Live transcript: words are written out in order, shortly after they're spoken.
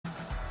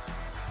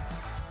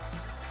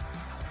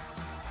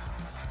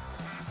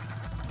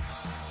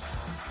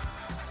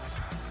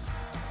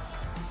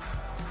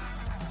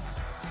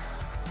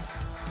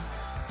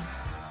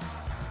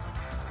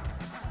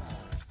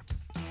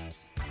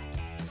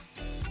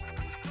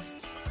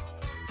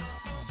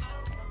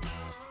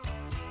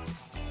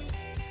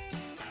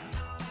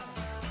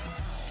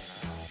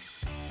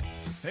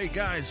Hey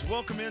guys,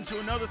 welcome into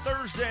another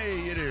Thursday.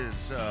 It is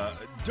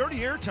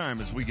Dirty Air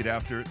time as we get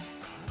after it.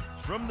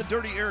 From the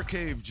Dirty Air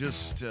Cave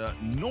just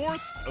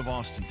north of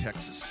Austin,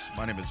 Texas.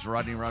 My name is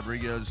Rodney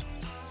Rodriguez.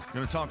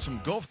 Going to talk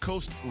some Gulf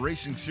Coast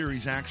Racing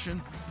Series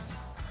action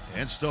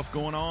and stuff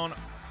going on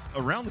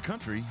around the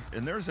country.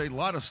 And there's a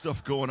lot of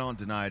stuff going on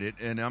tonight.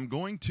 And I'm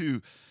going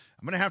to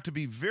have to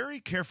be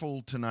very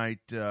careful tonight,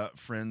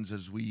 friends,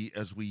 as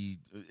we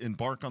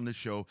embark on this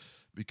show,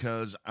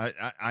 because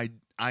I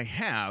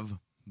have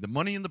the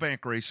Money in the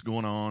Bank race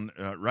going on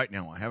right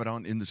now. I have it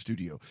on in the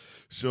studio.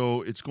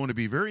 So it's going to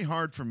be very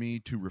hard for me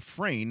to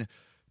refrain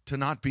to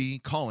not be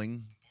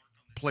calling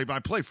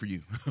play-by-play for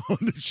you on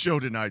the show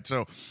tonight.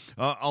 So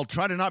I'll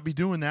try to not be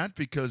doing that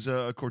because,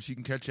 of course, you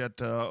can catch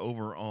that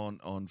over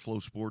on Flow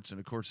Sports. And,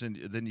 of course,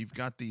 then you've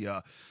got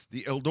the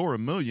Eldora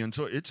Million.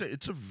 So it's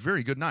a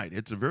very good night.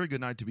 It's a very good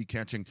night to be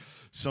catching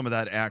some of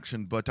that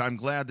action. But I'm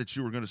glad that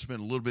you were going to spend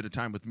a little bit of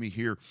time with me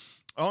here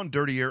on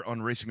Dirty Air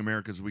on Racing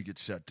America as we get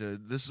set.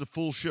 This is a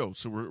full show,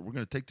 so we're going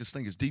to take this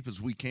thing as deep as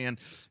we can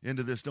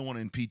into this. Don't want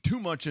to impede too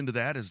much into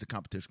that as the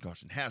competition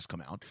caution has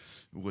come out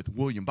with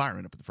William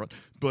Byron up at the front.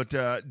 But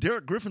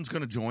Derrick Griffin's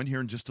going to join here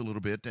in just a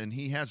little bit, and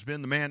he has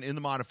been the man in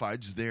the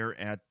modifieds there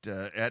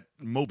at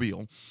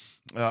Mobile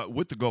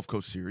with the Gulf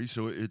Coast Series.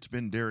 So it's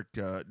been Derrick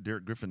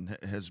Griffin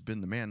has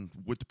been the man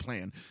with the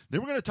plan.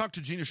 Then we're going to talk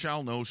to Gina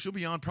Schild-Knowles. She'll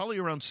be on probably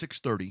around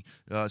 6:30,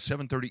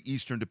 7:30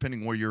 Eastern,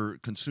 depending where you're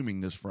consuming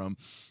this from.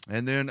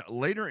 And then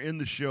later in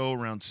the show,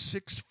 around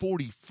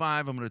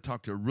 6:45, I'm going to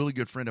talk to a really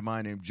good friend of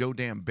mine named H.Joe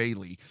Dan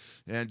Bailey.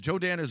 And H.Joe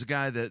Dan is a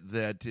guy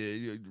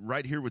that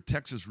right here with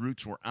Texas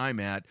roots where I'm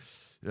at,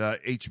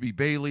 H.B.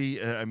 Bailey,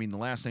 the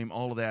last name,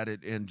 all of that,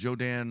 and Joe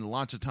Dan,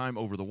 lots of time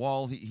over the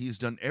wall. He's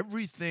done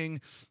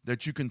everything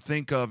that you can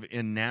think of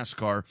in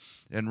NASCAR,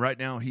 and right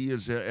now he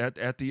is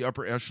at the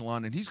upper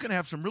echelon, and he's going to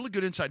have some really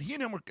good insight. He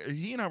and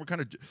I were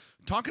kind of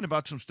talking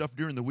about some stuff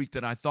during the week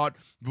that I thought,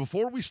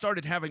 before we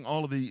started having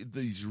all of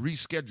these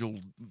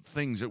rescheduled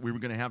things that we were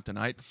going to have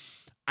tonight,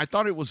 I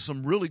thought it was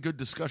some really good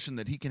discussion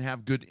that he can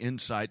have good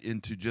insight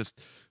into just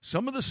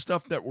some of the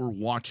stuff that we're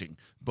watching.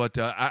 But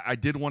I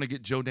did want to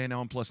get Joe Dan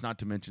on, plus not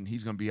to mention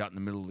he's going to be out in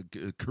the middle of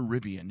the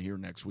Caribbean here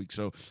next week.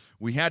 So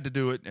we had to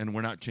do it, and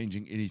we're not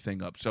changing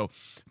anything up. So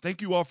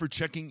thank you all for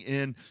checking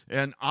in.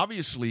 And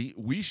obviously,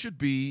 we should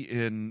be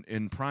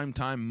in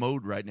primetime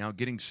mode right now,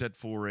 getting set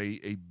for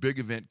a big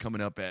event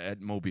coming up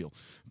at Mobile.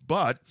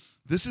 But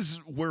this is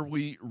where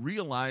we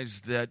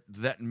realize that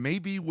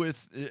maybe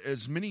with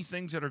as many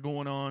things that are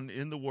going on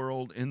in the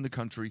world, in the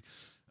country,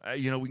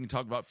 we can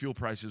talk about fuel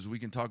prices. We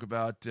can talk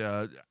about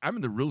I'm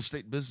in the real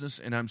estate business,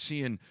 and I'm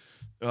seeing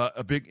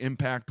a big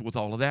impact with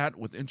all of that,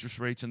 with interest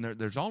rates, and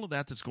there's all of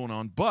that that's going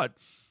on. But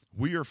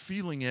we are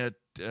feeling it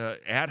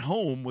at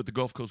home with the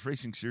Gulf Coast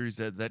Racing Series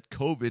that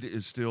COVID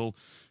is still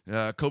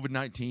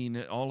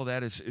COVID-19. All of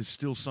that is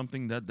still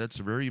something that's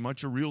very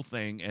much a real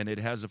thing, and it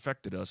has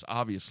affected us,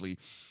 obviously.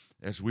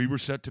 As we were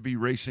set to be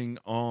racing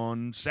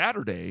on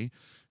Saturday,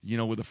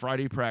 with a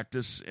Friday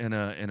practice and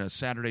a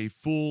Saturday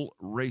full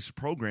race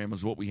program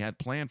is what we had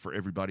planned for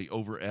everybody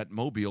over at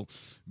Mobile.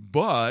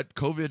 But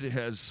COVID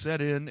has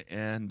set in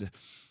and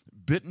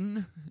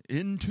bitten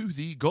into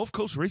the Gulf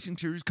Coast Racing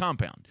Series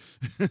compound.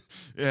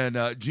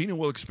 And Gina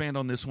will expand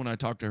on this when I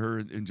talk to her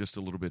in just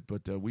a little bit.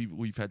 But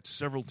we've had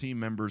several team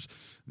members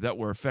that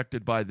were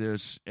affected by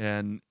this,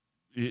 and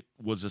it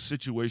was a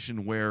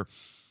situation where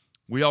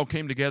we all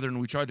came together and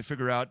we tried to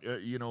figure out,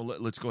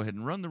 let's go ahead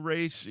and run the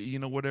race,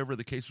 whatever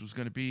the case was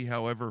going to be.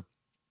 However,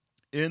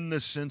 in the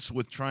sense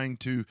with trying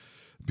to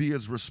be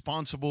as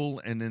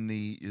responsible and in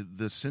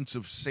the sense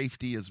of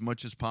safety as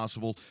much as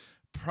possible,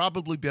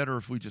 probably better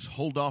if we just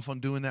hold off on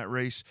doing that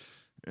race.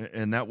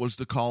 And that was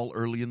the call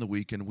early in the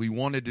week, and we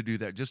wanted to do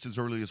that just as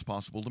early as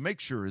possible to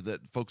make sure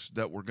that folks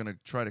that were going to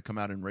try to come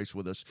out and race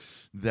with us,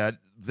 that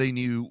they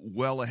knew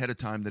well ahead of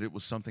time that it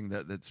was something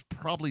that's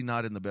probably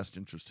not in the best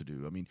interest to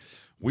do. I mean,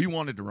 we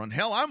wanted to run.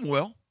 Hell, I'm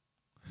well.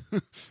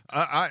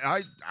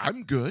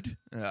 I'm good.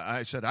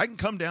 I said I can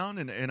come down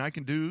and I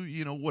can do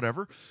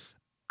whatever.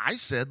 I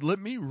said let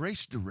me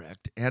race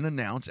direct and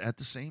announce at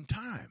the same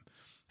time.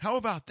 How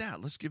about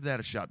that? Let's give that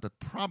a shot, but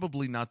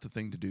probably not the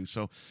thing to do.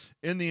 So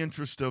in the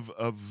interest of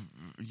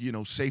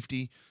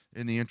safety,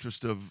 in the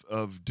interest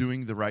of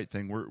doing the right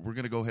thing, we're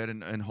going to go ahead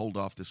and hold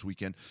off this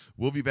weekend.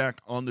 We'll be back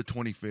on the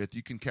 25th.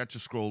 You can catch a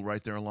scroll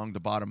right there along the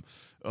bottom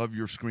of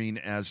your screen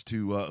as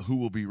to who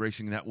will be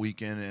racing that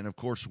weekend. And, of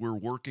course, we're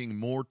working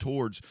more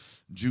towards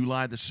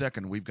July the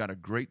 2nd. We've got a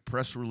great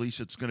press release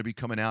that's going to be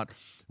coming out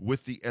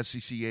with the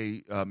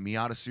SCCA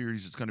Miata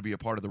Series. It's going to be a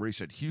part of the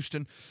race at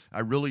Houston.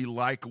 I really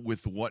like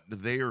with what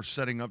they are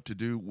setting up to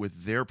do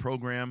with their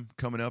program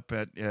coming up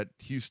at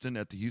Houston,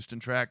 at the Houston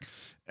track.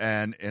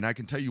 And I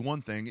can tell you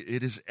one thing,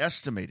 it is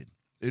estimated.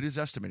 We're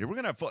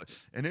going to have fun.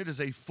 And it is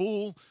a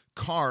full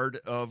card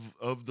of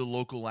the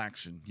local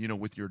action,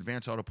 with your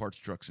Advanced Auto Parts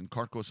trucks and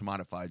Carcosa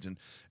Modifieds and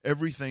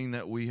everything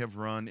that we have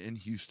run in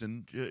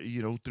Houston,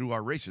 through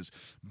our races.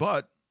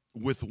 But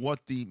with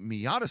what the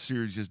Miata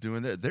Series is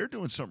doing, they're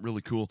doing something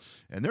really cool.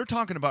 And they're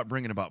talking about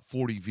bringing about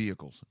 40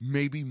 vehicles,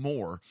 maybe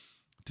more,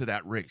 to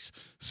that race.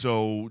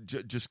 So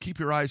just keep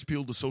your eyes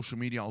peeled to social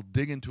media. I'll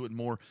dig into it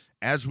more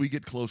as we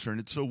get closer. And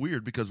it's so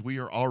weird because we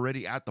are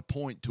already at the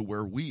point to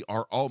where we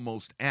are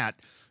almost at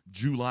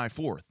July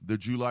 4th, the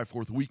July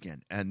 4th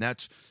weekend. And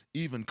that's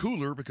even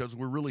cooler because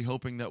we're really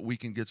hoping that we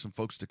can get some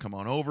folks to come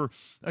on over.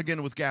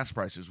 Again, with gas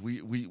prices,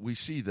 we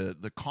see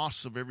the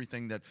costs of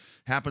everything that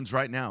happens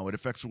right now. It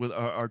affects with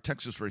our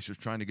Texas racers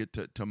trying to get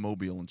to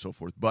Mobile and so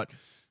forth. But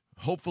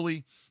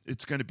hopefully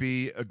it's going to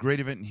be a great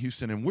event in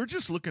Houston, and we're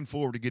just looking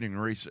forward to getting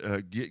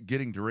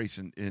to race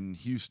in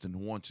Houston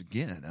once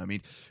again. I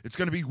mean, it's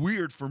going to be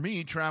weird for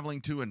me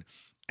traveling to an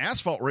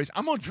asphalt race.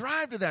 I'm going to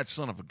drive to that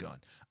son of a gun.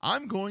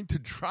 I'm going to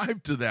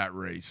drive to that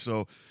race,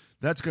 so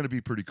that's going to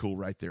be pretty cool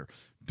right there.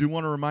 Do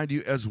want to remind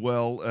you as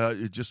well,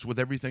 just with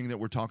everything that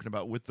we're talking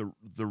about with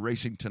the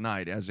racing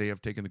tonight, as they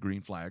have taken the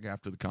green flag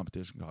after the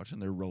competition caution,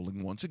 they're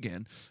rolling once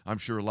again. I'm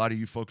sure a lot of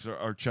you folks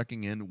are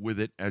checking in with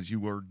it as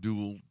you are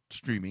dual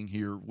streaming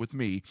here with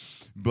me.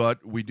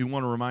 But we do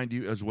want to remind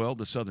you as well,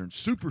 the Southern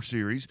Super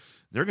Series,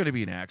 they're going to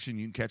be in action.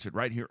 You can catch it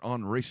right here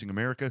on Racing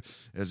America,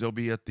 as they'll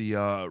be at the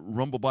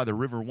Rumble by the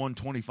River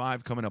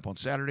 125 coming up on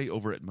Saturday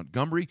over at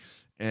Montgomery.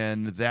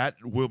 And that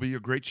will be a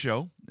great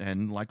show.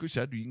 And like we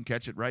said, you can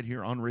catch it right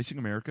here on Racing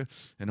America.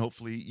 And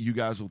hopefully you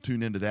guys will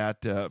tune into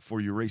that for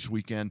your race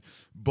weekend.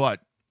 But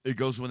it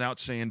goes without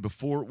saying,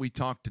 before we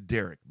talk to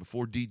Derrick,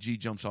 before DG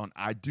jumps on,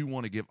 I do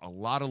want to give a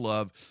lot of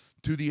love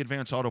to the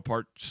Advanced Auto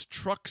Parts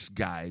Trucks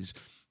guys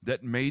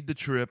that made the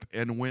trip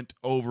and went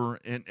over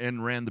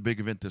and ran the big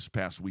event this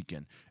past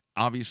weekend.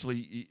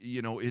 Obviously,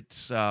 you know,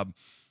 it's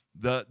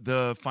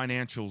the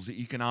financials,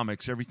 the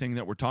economics, everything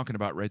that we're talking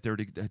about right there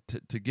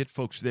to get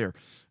folks there.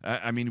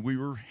 I mean, we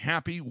were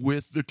happy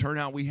with the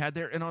turnout we had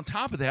there. And on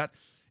top of that,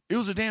 it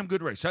was a damn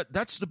good race.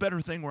 That's the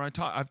better thing where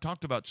I've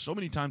talked about so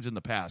many times in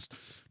the past,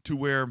 to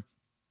where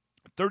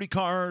 30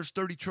 cars,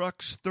 30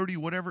 trucks, 30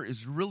 whatever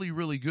is really,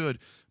 really good.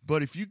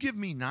 But if you give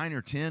me 9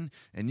 or 10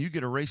 and you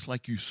get a race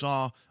like you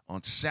saw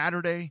on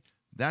Saturday,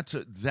 that's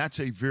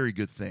a very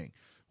good thing.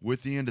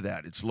 With the end of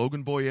that, it's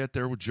Logan Boyette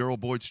there with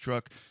Gerald Boyd's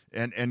truck,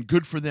 and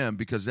good for them,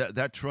 because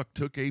that truck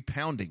took a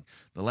pounding.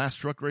 The last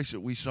truck race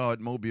that we saw at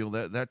Mobile,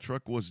 that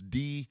truck was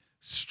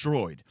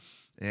destroyed.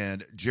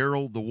 And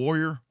Gerald, the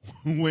Warrior,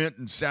 went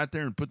and sat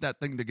there and put that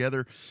thing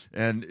together.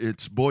 And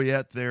it's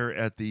Boyette there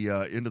at the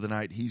end of the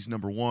night. He's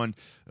number one,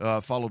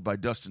 followed by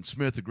Dustin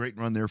Smith, a great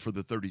run there for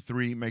the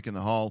 33, making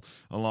the haul,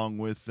 along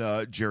with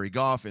Jerry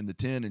Goff in the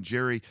 10. And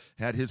Jerry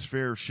had his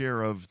fair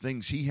share of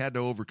things he had to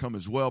overcome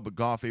as well, but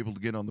Goff able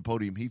to get on the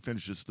podium. He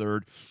finishes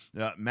third.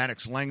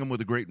 Maddox Langham with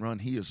a great run.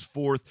 He is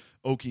fourth.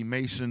 Okie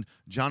Mason,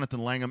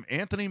 Jonathan Langham.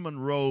 Anthony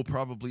Monroe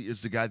probably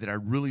is the guy that I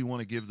really want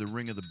to give the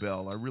ring of the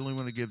bell. I really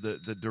want to give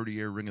the Dirty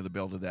Air ring of the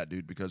bell to that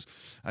dude, because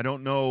I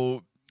don't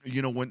know,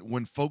 you know,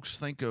 when folks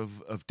think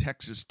of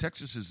Texas,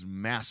 Texas is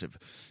massive.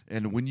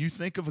 And when you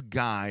think of a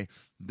guy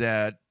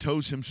that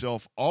tows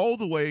himself all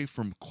the way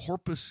from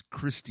Corpus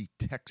Christi,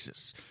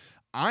 Texas,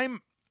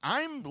 I'm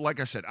like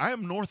I said, I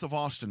am north of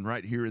Austin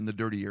right here in the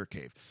Dirty Air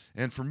Cave.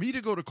 And for me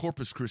to go to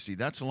Corpus Christi,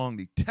 that's along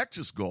the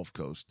Texas Gulf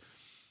Coast.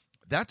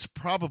 That's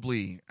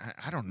probably,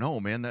 I don't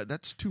know, man,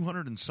 that's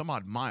 200 and some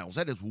odd miles.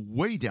 That is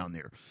way down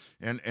there.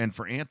 And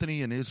for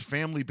Anthony and his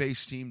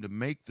family-based team to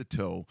make the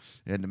tow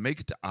and to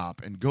make it to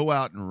Op and go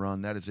out and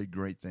run, that is a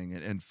great thing.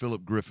 And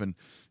Philip Griffin,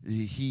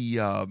 he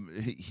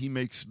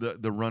makes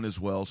the run as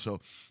well. So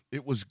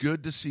it was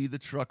good to see the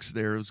trucks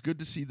there. It was good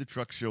to see the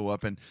trucks show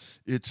up, and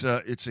it's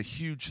a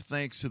huge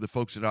thanks to the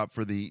folks at Op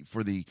for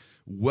the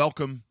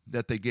welcome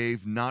that they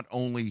gave, not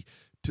only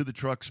to the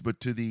trucks, but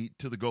to the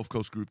Gulf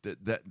Coast group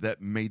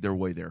that made their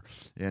way there.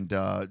 And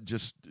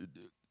just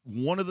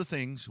one of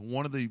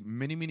the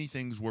many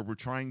things where we're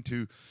trying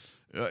to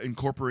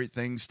incorporate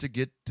things to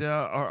get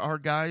our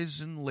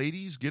guys and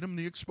ladies, get them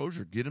the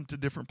exposure, get them to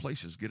different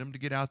places, get them to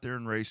get out there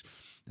and race.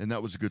 And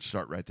that was a good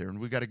start right there. And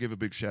we got to give a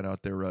big shout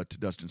out there to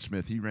Dustin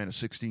Smith. He ran a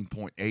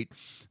 16.8.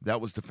 That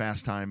was the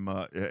fast time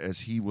as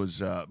he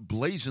was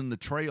blazing the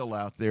trail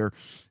out there.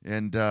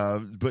 And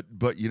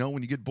but you know,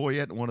 when you get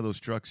Boyette in one of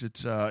those trucks,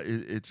 it's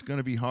going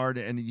to be hard.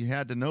 And you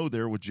had to know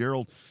there with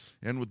Gerald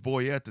and with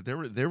Boyette that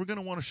they were going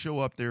to want to show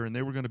up there, and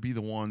they were going to be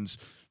the ones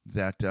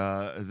that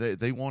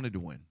they wanted to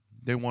win.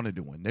 They wanted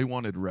to win. They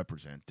wanted to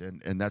represent,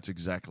 and that's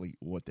exactly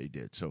what they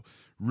did. So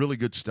really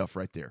good stuff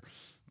right there.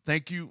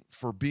 Thank you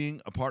for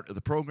being a part of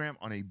the program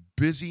on a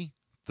busy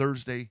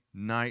Thursday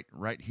night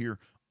right here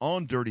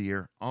on Dirty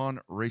Air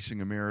on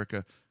Racing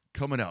America.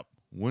 Coming up,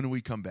 when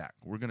we come back,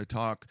 we're going to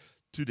talk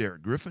to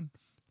Derrick Griffin.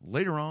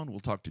 Later on,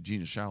 we'll talk to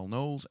Gina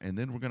Schild-Knowles, and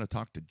then we're going to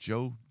talk to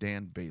H.Joe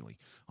Dan Bailey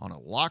on a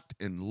locked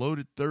and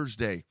loaded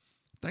Thursday.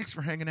 Thanks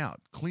for hanging out.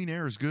 Clean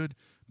air is good,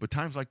 but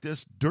times like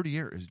this, dirty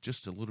air is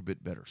just a little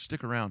bit better.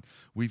 Stick around.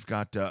 We've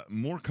got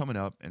more coming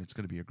up, and it's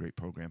going to be a great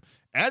program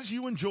as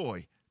you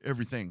enjoy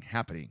everything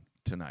happening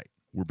tonight.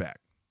 We're back.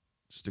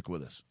 Stick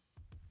with us.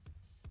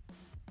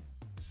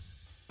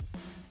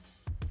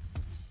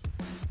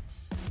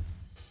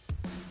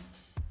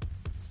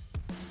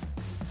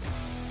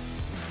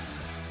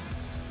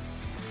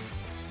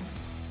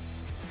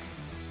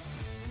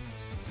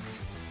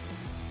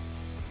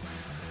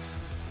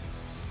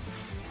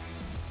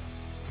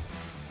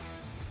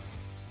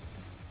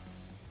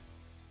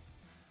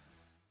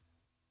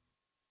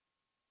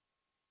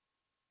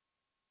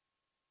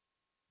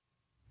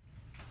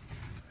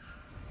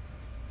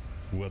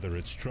 Whether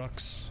it's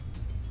trucks,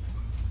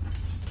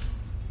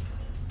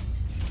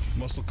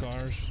 muscle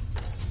cars,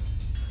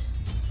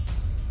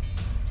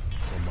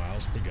 or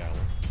miles per gallon.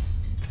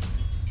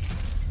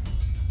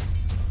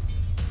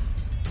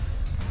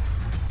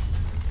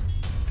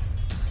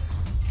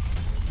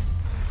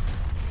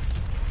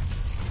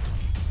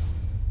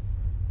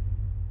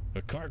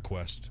 At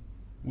CarQuest,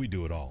 we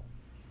do it all.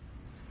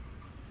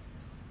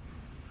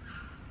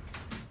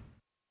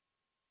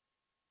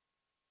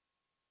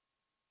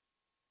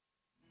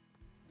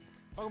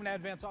 Welcome to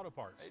Advance Auto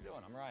Parts. How you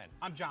doing? I'm Ryan.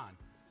 I'm John.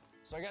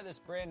 So I got this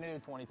brand new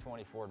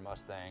 2020 Ford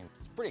Mustang.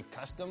 It's pretty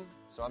custom,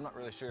 so I'm not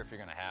really sure if you're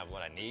gonna have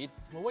what I need.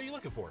 Well, what are you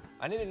looking for?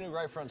 I need a new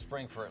right front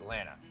spring for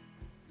Atlanta.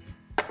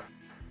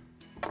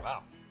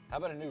 Wow. How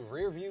about a new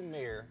rear view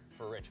mirror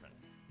for Richmond?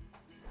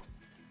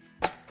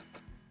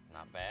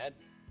 Not bad.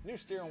 New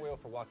steering wheel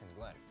for Watkins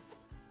Glen.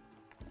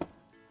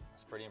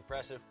 That's pretty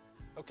impressive.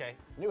 Okay,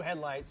 new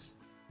headlights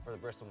for the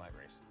Bristol Night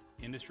Race.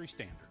 Industry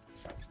standard.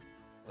 Well,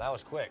 that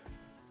was quick.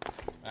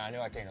 I knew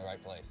I came to the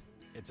right place.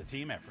 It's a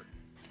team effort.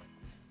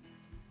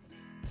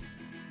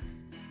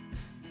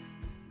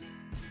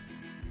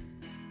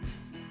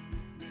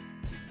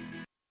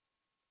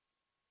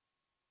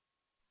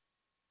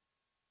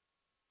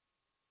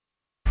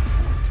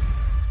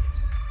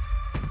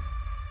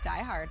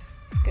 Die Hard.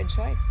 Good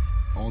choice.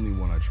 Only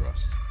one I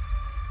trust.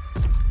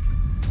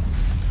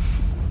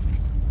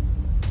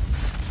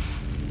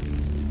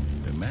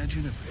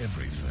 Imagine if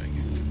everything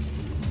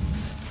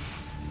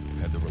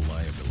had the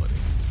reliability,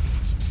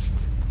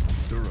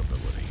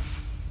 durability,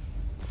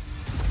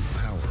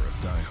 power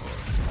of Die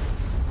Hard.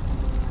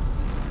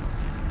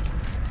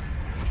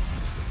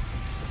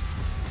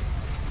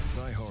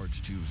 Die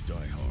Hards choose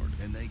Die Hard,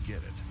 and they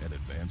get it at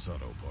Advance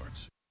Auto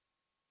Parts.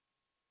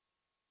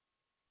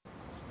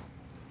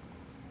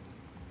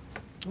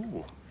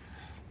 Ooh.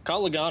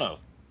 Call Logano.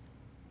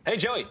 Hey,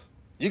 Joey,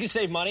 you can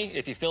save money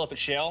if you fill up at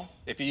Shell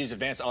if you use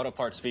Advanced Auto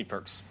Parts Speed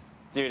Perks.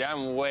 Dude,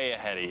 I'm way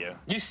ahead of you.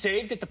 You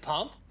saved at the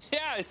pump?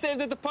 Yeah, I saved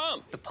at the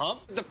pump. The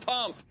pump? The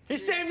pump. He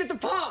saved at the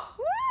pump!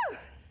 Woo!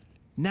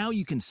 Now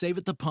you can save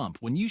at the pump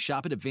when you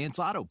shop at Advance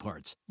Auto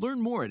Parts. Learn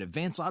more at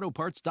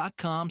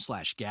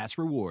advanceautoparts.com/gas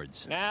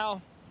rewards.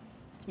 Now,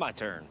 it's my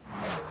turn.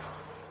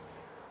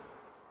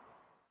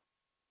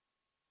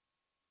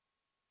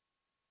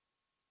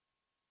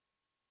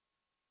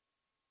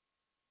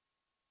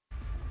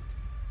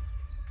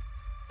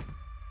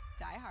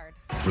 Die Hard.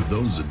 For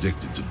those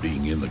addicted to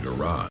being in the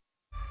garage,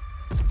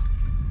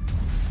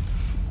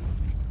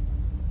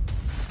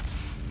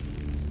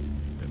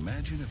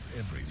 imagine if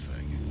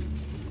everything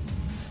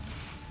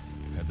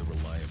had the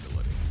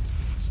reliability,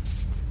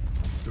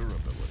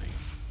 durability,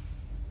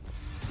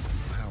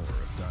 power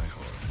of Die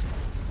Hard.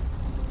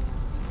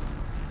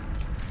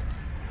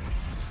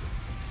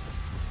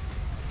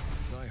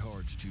 Die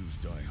Hards choose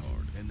Die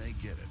Hard, and they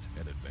get it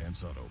at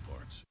Advance Auto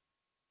Parts.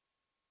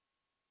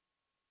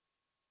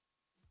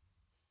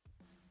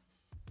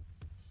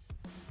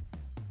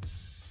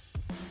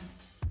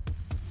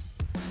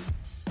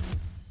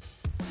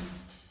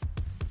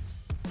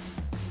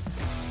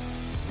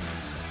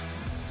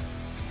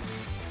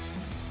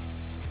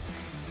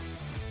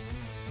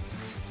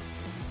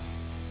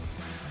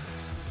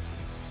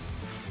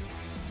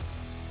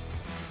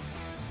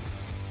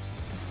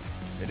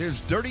 It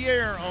is Dirty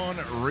Air on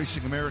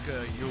Racing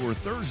America, your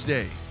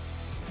Thursday.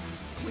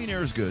 Clean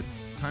air is good.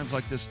 Times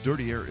like this,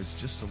 dirty air is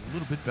just a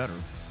little bit better.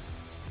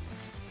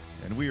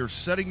 And we are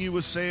setting you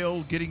a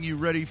sail, getting you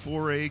ready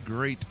for a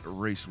great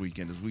race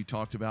weekend. As we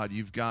talked about,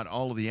 you've got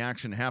all of the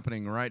action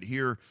happening right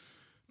here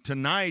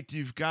tonight.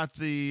 You've got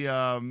the,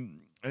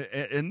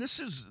 and this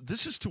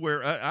is to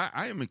where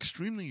I am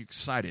extremely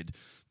excited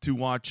to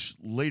watch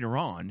later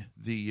on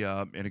the,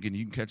 and again,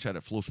 you can catch that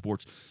at Flow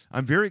Sports.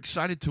 I'm very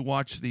excited to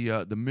watch the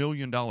 $1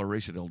 million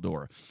race at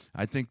Eldora.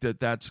 I think that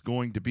that's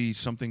going to be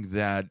something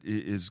that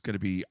is going to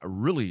be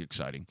really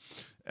exciting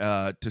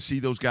to see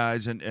those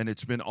guys. And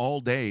it's been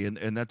all day,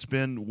 and that's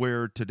been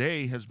where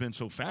today has been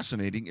so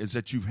fascinating is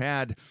that you've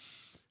had,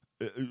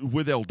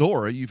 with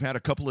Eldora, you've had a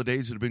couple of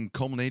days that have been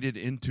culminated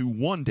into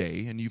one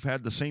day, and you've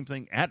had the same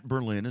thing at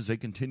Berlin as they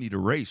continue to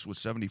race with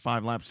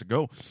 75 laps to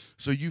go.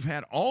 So you've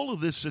had all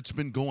of this that's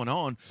been going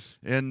on,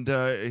 and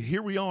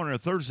here we are on a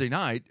Thursday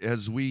night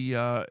as we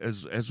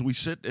as we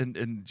sit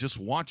and just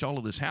watch all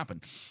of this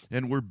happen,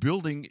 and we're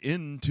building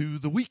into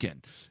the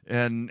weekend.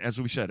 And as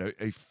we said,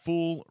 a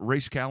full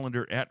race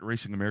calendar at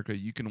Racing America.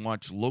 You can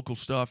watch local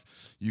stuff.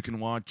 You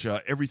can watch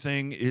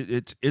everything.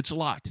 It's a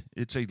lot.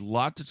 It's a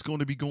lot that's going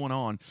to be going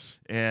on.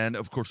 And,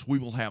 of course, we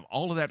will have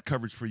all of that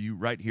coverage for you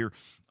right here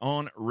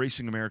on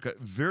Racing America.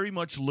 Very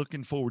much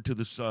looking forward to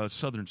this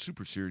Southern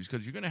Super Series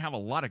because you're going to have a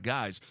lot of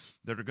guys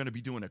that are going to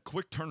be doing a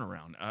quick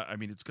turnaround. I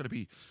mean, it's going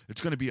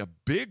to be a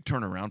big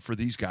turnaround for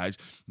these guys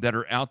that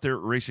are out there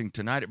racing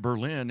tonight at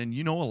Berlin. And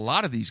a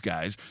lot of these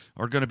guys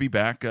are going to be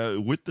back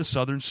with the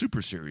Southern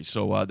Super Series.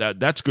 So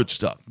that's good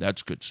stuff.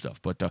 That's good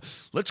stuff. But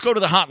let's go to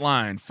the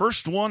hotline.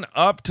 First one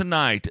up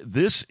tonight.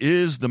 This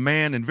is the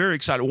man, and very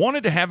excited.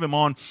 Wanted to have him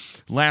on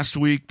last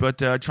week, but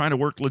trying to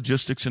work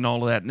logistics and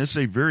all of that. And this is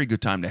a very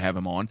good time to have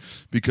him on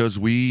because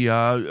we,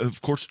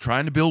 of course,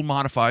 trying to build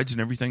modifieds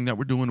and everything that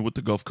we're doing with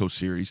the Gulf Coast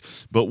Series.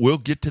 But we'll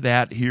get to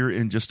that here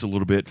in just a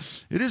little bit.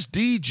 It is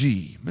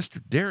DG,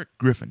 Mr. Derrick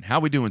Griffin. How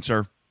we doing,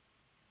 sir?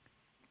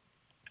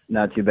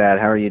 Not too bad.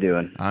 How are you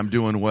doing? I'm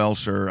doing well,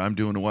 sir. I'm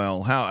doing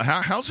well.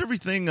 How's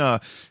everything?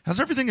 How's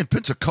everything in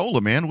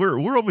Pensacola, man?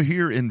 We're over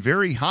here in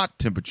very hot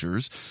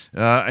temperatures.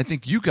 I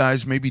think you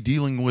guys may be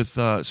dealing with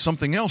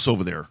something else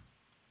over there.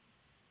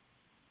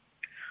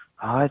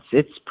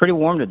 It's pretty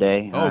warm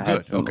today. Oh,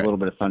 good. Had a little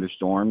bit of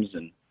thunderstorms,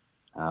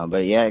 but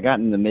yeah, it got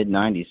in the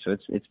mid-90s, so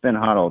it's been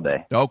hot all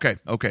day. Okay.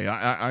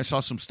 I saw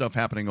some stuff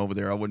happening over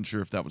there. I wasn't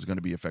sure if that was going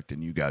to be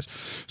affecting you guys.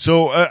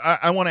 So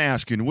I want to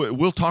ask you, and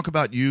we'll talk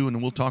about you,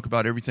 and we'll talk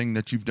about everything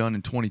that you've done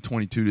in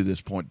 2022 to this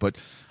point, but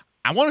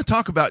I want to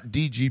talk about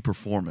DG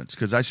Performance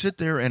because I sit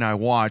there and I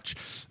watch.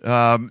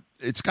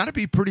 It's got to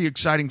be pretty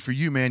exciting for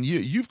you, man.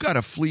 You've got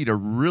a fleet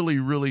of really,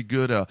 really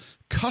good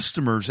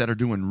customers that are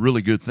doing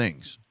really good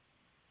things.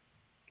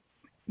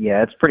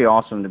 Yeah, it's pretty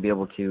awesome to be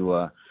able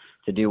to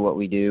do what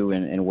we do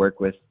and work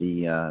with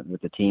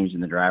the teams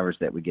and the drivers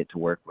that we get to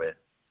work with.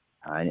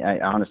 I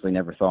honestly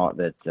never thought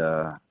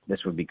that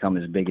this would become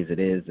as big as it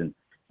is, and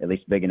at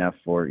least big enough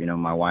for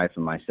my wife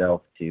and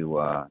myself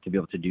to be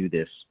able to do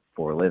this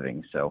for a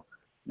living. So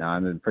now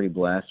I've been pretty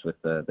blessed with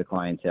the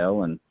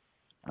clientele, and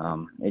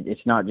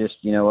it's not just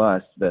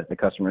us. The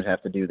customers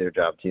have to do their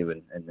job too,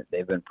 and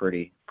they've been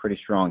pretty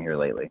strong here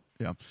lately.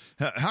 Yeah,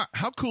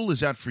 how cool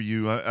is that for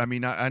you? I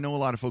mean, I know a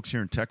lot of folks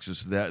here in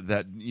Texas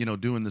that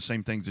doing the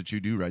same things that you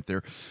do right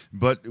there.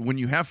 But when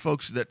you have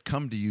folks that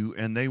come to you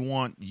and they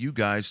want you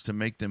guys to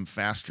make them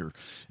faster,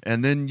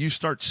 and then you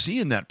start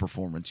seeing that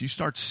performance, you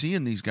start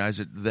seeing these guys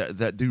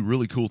that do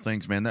really cool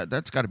things, man.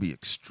 That's got to be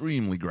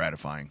extremely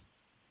gratifying.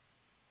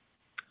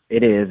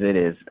 It is.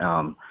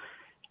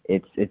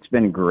 It's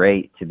been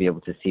great to be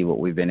able to see what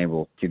we've been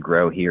able to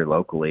grow here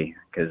locally.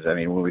 Because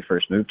when we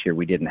first moved here,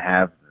 we didn't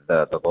have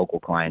the local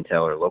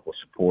clientele or local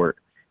support,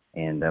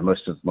 and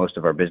most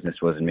of our business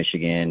was in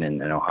Michigan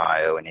and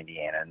Ohio and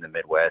Indiana and the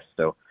Midwest.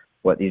 So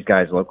what these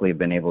guys locally have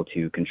been able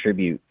to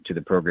contribute to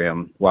the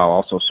program while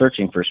also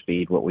searching for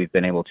speed, what we've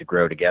been able to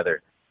grow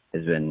together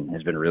has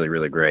been really,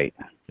 really great.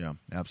 Yeah,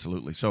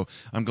 absolutely. So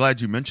I'm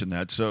glad you mentioned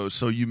that. So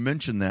you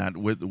mentioned that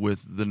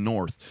with the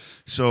North.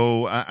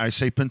 So I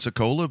say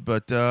Pensacola,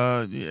 but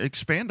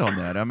expand on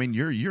that. I mean,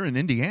 you're an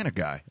Indiana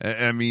guy.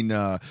 I mean,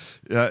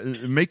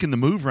 making the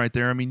move right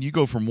there. I mean, you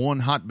go from one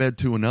hotbed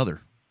to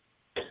another.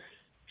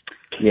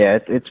 Yeah,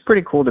 it's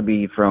pretty cool to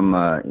be from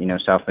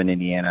South Bend,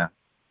 Indiana.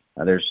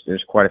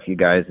 There's quite a few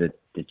guys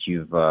that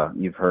you've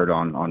heard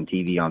on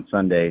TV on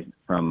Sunday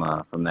from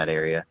that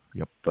area.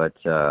 Yep. But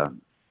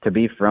to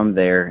be from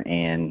there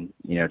and,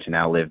 to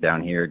now live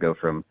down here, go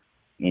from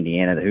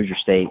Indiana, the Hoosier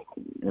State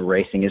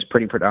racing is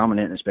pretty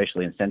predominant,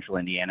 especially in central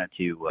Indiana,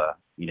 to,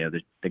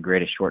 the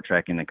greatest short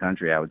track in the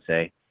country, I would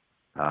say,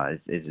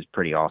 is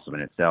pretty awesome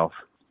in itself.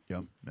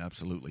 Yeah,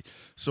 absolutely.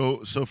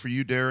 So for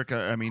you, Derrick,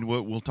 I mean,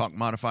 we'll talk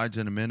modifieds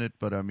in a minute,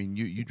 but I mean,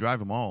 you drive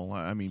them all.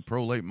 I mean,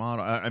 pro late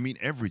model. I mean,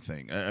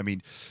 everything. I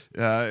mean,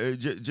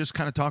 just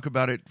kind of talk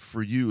about it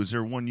for you. Is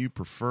there one you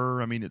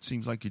prefer? I mean, it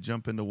seems like you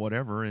jump into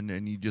whatever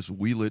and you just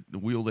wheel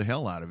the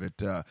hell out of it.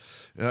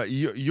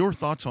 Your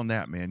thoughts on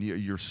that, man?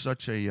 You're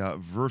such a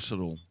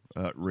versatile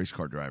race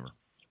car driver.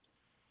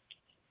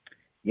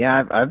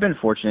 Yeah, I've been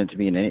fortunate to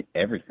be in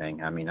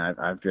everything. I mean,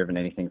 I've driven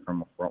anything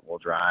from a front wheel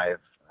drive.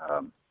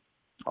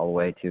 All the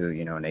way to,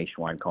 a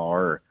nationwide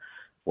car or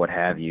what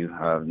have you.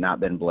 I've not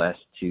been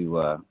blessed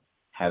to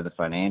have the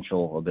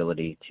financial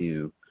ability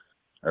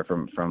or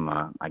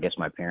from I guess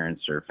my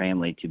parents or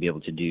family to be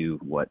able to do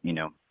what,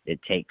 it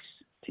takes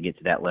to get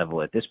to that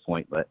level at this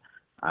point. But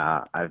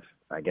I've,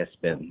 I guess,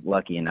 been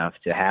lucky enough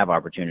to have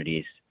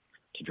opportunities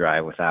to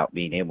drive without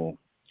being able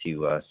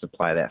to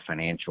supply that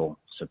financial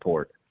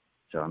support.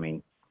 So, I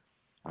mean,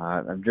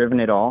 I've driven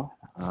it all,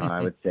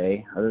 I would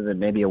say, other than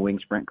maybe a wing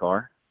sprint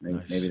car.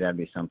 Maybe that'd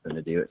be something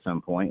to do at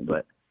some point,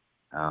 but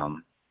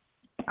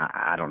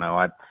I don't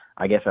know.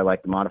 I guess I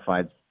like the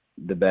modifieds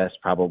the best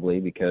probably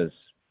because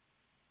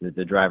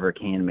the driver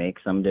can make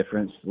some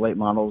difference. Late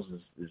models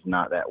is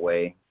not that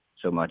way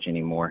so much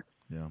anymore.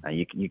 Yeah.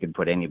 You can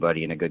put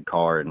anybody in a good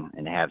car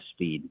and have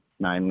speed.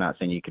 Now, I'm not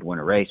saying you could win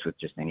a race with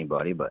just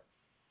anybody, but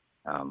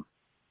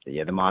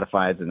yeah, the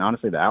modifieds and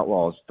honestly the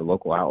outlaws, the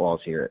local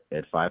outlaws here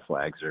at Five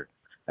Flags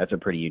that's a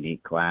pretty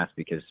unique class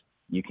because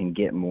you can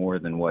get more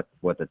than what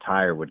the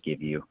tire would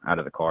give you out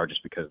of the car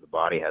just because the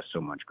body has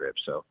so much grip.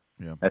 So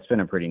yeah, that's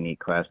been a pretty neat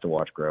class to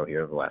watch grow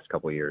here over the last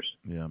couple of years.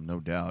 Yeah, no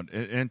doubt.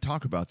 And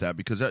talk about that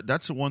because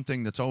that's the one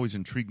thing that's always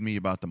intrigued me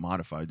about the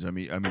modifieds. I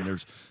mean,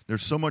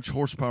 there's so much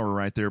horsepower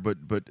right there, but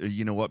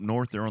up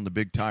north there on the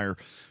big tire,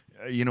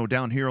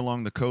 down here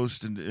along the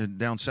coast and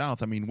down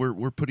south, I mean,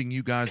 we're putting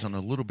you guys on a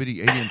little bitty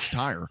 8-inch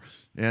tire,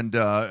 and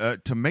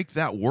to make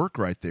that work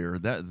right there,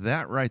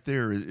 that right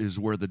there is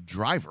where the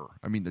driver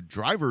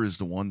is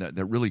the one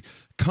that really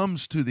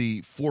comes to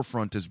the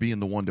forefront as being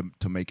the one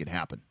to make it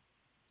happen.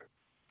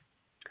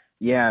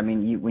 Yeah, I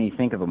mean, when you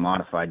think of a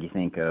modified, you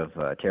think of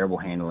terrible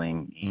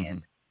handling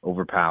and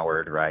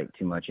overpowered, right?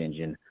 Too much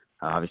engine.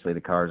 Obviously, the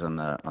cars on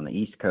the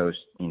East Coast,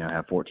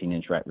 have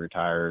 14-inch rear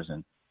tires,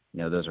 and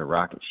those are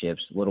rocket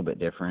ships, a little bit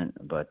different,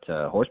 but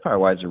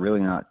horsepower-wise, they're really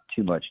not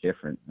too much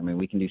different. I mean,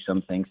 we can do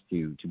some things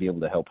to be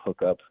able to help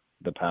hook up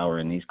the power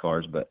in these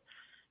cars, but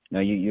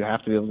you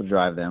have to be able to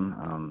drive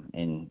them,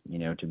 and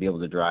to be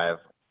able to drive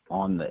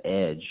on the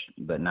edge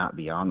but not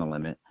beyond the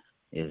limit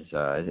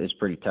is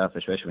pretty tough,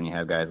 especially when you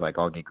have guys like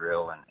Augie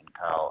Grill and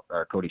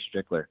Cody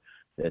Strickler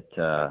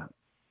that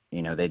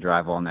they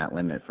drive on that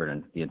limit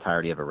for the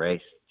entirety of a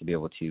race. To be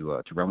able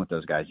to run with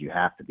those guys, you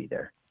have to be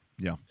there.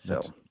 Yeah,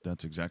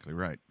 that's exactly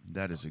right.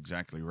 That is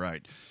exactly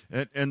right.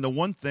 And the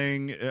one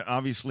thing,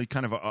 obviously,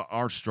 kind of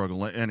our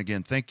struggle. And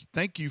again,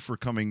 thank you for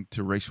coming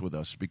to race with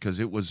us, because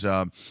it was,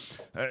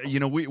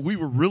 we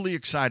were really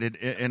excited,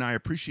 and I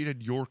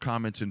appreciated your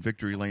comments in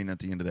Victory Lane at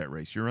the end of that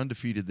race. You're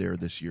undefeated there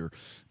this year,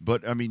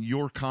 but I mean,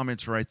 your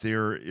comments right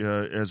there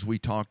as we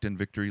talked in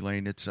Victory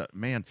Lane. It's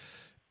man.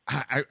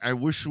 I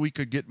wish we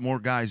could get more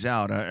guys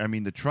out. I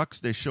mean, the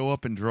trucks, they show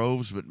up in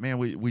droves, but, man,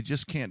 we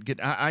just can't get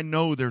 – I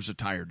know there's a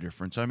tire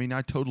difference. I mean,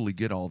 I totally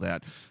get all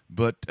that.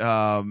 But,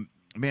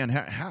 man,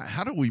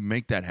 how do we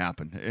make that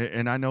happen?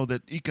 And I know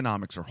that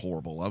economics are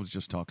horrible. I was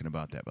just talking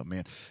about that. But,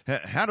 man,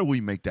 how do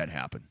we make that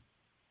happen?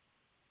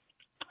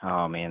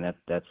 Oh, man,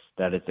 that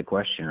is the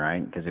question,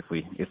 right? Because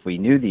if we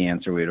knew the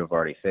answer, we would have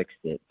already fixed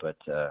it. But,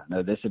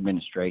 no, this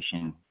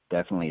administration –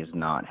 definitely is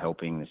not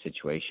helping the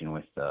situation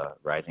with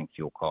rising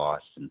fuel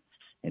costs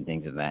and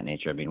things of that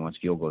nature. I mean, once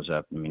fuel goes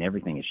up, I mean,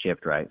 everything is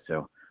shipped, right?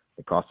 So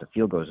the cost of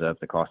fuel goes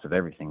up, the cost of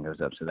everything goes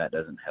up, so that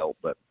doesn't help.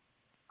 But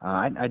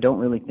I don't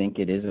really think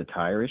it is a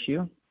tire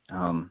issue.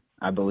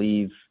 I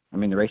believe, I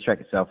mean, the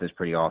racetrack itself is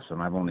pretty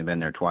awesome. I've only been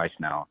there twice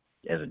now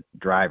as a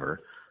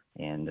driver,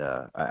 and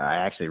I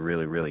actually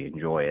really, really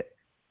enjoy it.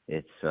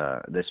 It's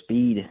the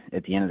speed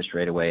at the end of the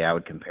straightaway I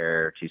would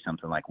compare to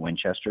something like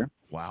Winchester.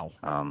 Wow.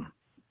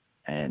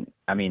 And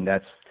I mean,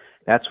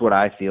 that's what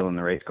I feel in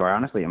the race car.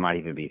 Honestly, it might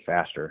even be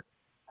faster.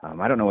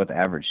 I don't know what the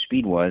average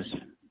speed was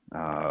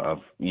of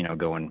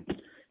going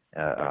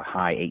a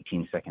high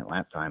 18-second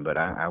lap time, but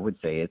I would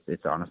say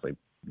it's honestly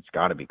it's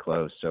got to be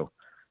close. So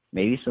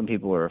maybe some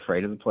people are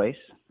afraid of the place.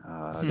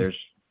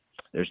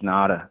 There's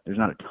not a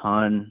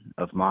ton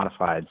of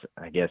modifieds,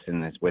 I guess,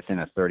 within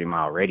a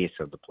 30-mile radius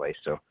of the place.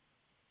 So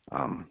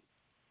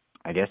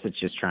I guess it's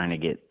just trying to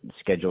get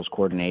schedules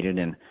coordinated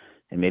and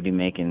maybe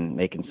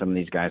making some of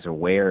these guys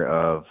aware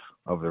of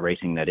the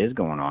racing that is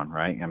going on,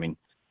 right? I mean,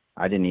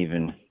 I didn't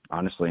even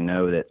honestly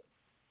know that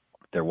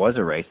there was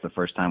a race the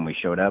first time we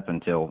showed up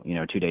until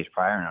 2 days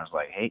prior, and I was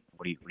like, hey,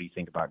 what do you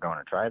think about going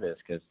to try this?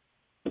 Because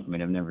I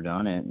mean, I've never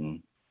done it,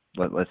 and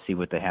let's see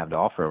what they have to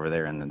offer over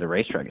there. And the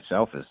racetrack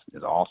itself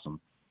is awesome.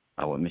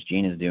 What Miss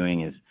Gina's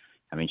doing is,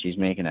 I mean, she's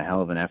making a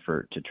hell of an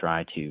effort to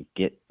try to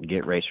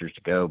get racers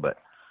to go, but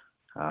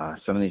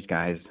some of these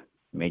guys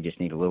may just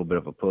need a little bit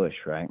of a push,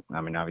 right?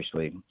 I mean,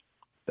 obviously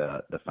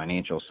the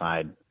financial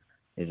side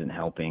isn't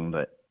helping,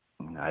 but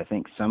I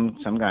think some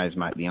guys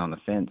might be on the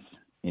fence,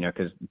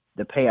 because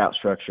the payout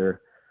structure,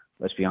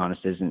 let's be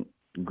honest, isn't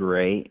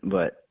great,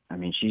 but I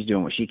mean, she's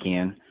doing what she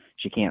can.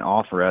 She can't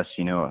offer us,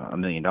 $1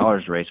 million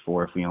to race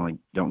for if we only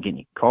don't get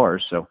any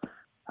cars. So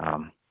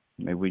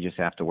maybe we just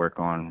have to work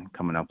on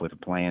coming up with a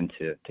plan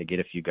to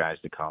get a few guys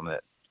to come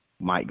that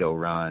might go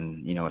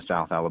run,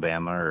 South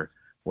Alabama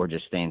or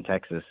just stay in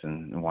Texas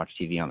and watch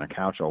TV on their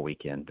couch all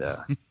weekend.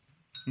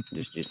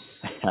 Just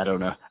I don't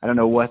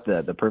know what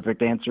the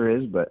perfect answer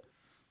is, but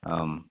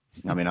I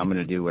mean, I'm going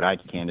to do what I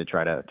can to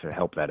try to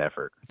help that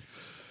effort.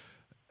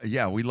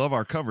 Yeah, we love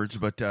our coverage,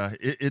 but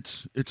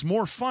it's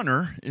more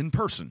funner in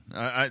person,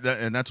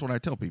 and that's what I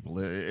tell people.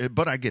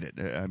 But I get it.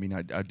 I mean,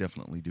 I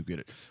definitely do get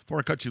it. Before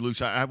I cut you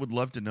loose, I would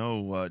love to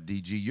know,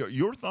 DG,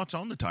 your thoughts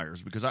on the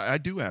tires, because I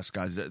do ask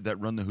guys that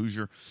run the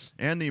Hoosier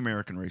and the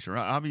American Racer.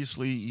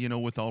 Obviously,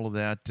 with all of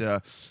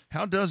that,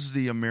 how does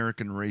the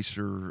American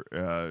Racer?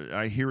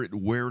 I hear it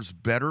wears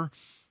better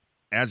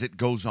as it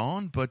goes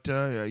on, but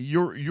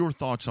your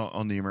thoughts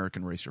on the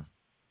American Racer?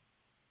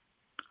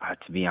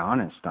 To be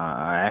honest,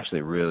 I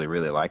actually really,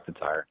 really like the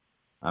tire.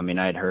 I mean,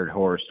 I'd heard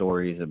horror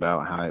stories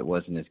about how it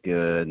wasn't as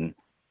good, and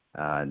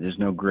there's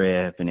no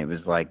grip, and it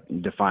was like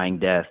defying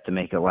death to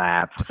make a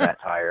lap with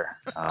that tire.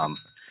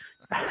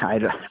 I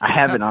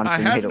haven't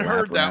honestly made a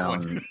lap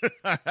around.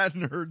 I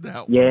hadn't heard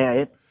that one.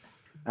 Yeah,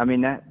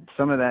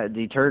 some of that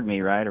deterred me,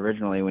 right,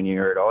 originally when you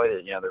heard,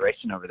 the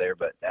racing over there,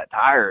 but that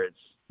tire, it's,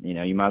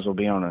 you might as well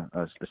be on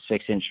a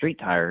 6-inch street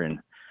tire, and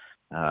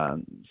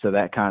so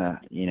that kind of,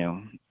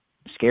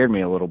 scared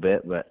me a little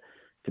bit. But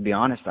to be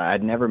honest,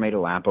 I'd never made a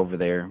lap over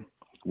there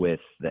with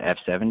the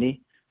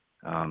F70.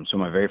 So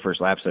my very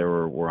first laps there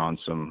were on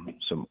some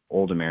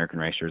old American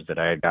racers that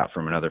I had got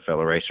from another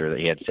fellow racer that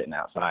he had sitting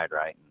outside,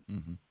 right?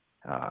 Mm-hmm.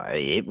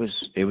 It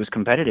was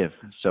competitive.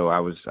 So I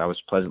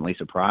was pleasantly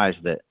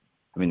surprised that,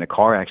 I mean, the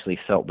car actually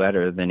felt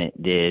better than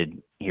it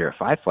did here at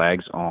Five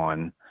Flags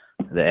on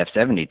the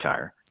F70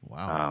 tire.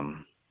 Wow.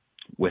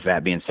 With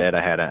that being said,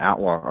 I had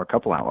a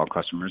couple Outlaw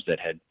customers that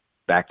had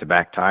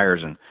back-to-back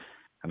tires, and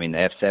I mean,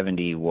 the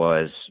F70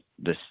 was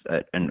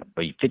a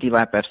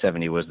 50-lap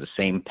F70 was the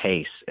same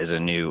pace as a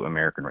new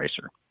American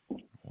racer.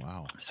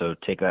 Wow. So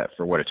take that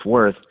for what it's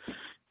worth.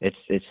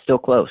 It's still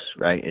close,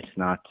 right? It's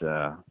not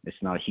a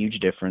huge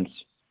difference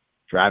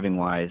driving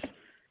wise.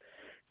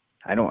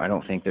 I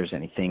don't think there's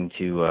anything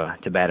to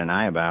bat an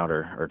eye about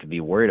or to be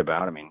worried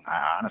about. I mean,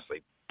 I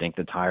honestly think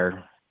the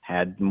tire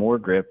had more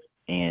grip,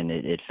 and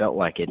it felt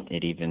like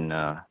it even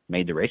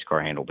made the race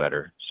car handle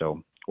better.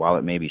 So while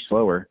it may be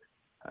slower,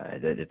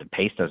 the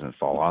pace doesn't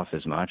fall off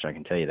as much. I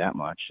can tell you that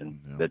much. And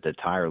that the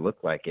tire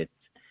looked like it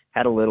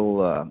had a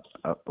little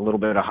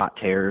bit of hot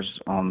tears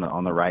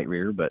on the right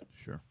rear, but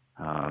sure.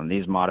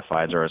 These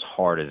modifieds are as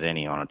hard as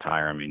any on a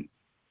tire. I mean,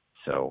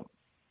 so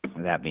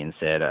that being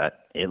said,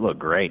 it looked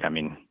great. I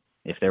mean,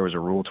 if there was a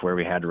rule to where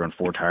we had to run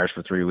 4 tires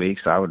for 3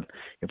 weeks,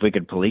 if we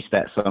could police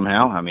that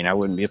somehow, I mean, I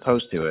wouldn't be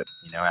opposed to it,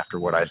 after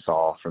what I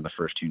saw from the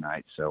first 2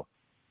 nights. So,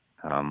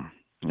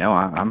 no,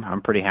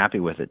 I'm pretty happy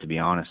with it, to be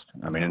honest.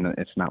 I mean,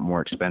 it's not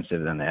more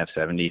expensive than the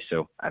F70,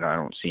 so I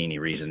don't see any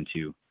reason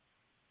to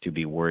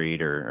be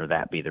worried or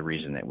that be the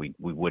reason that we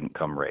wouldn't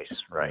come race,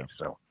 right?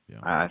 Yeah. So yeah.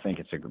 I think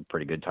it's a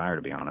pretty good tire,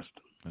 to be honest.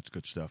 That's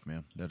good stuff,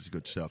 man. That is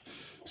good stuff.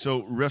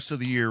 So rest of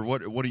the year,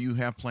 what do you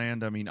have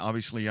planned? I mean,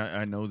 obviously,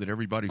 I know that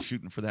everybody's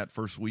shooting for that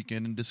first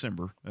weekend in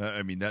December.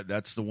 I mean,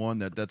 that's the one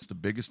that's the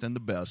biggest and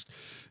the best.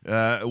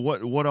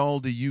 What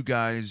all do you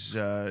guys?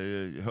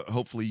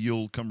 Hopefully,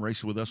 you'll come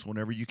race with us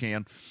whenever you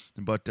can.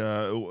 But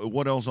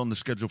what else on the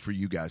schedule for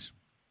you guys?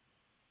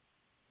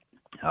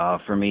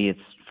 For me, it's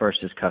first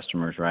is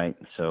customers, right?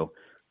 So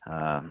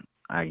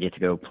I get to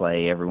go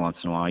play every once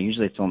in a while.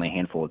 Usually it's only a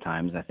handful of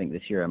times. I think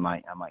this year I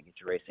might get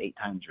to race 8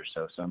 times or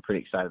so. So I'm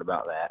pretty excited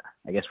about that.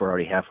 I guess we're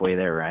already halfway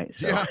there, right?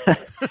 So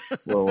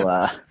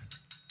yeah.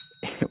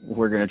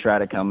 We're going to try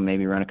to come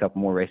maybe run a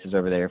couple more races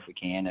over there if we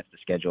can, if the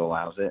schedule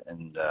allows it.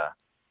 And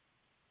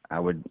I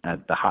would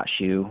at the Hot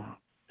Shoe.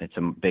 It's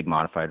a big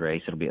modified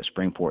race. It'll be at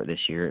Springport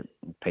this year. It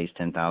pays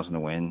 $10,000 to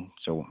win.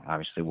 So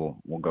obviously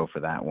we'll go for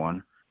that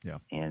one. Yeah.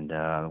 And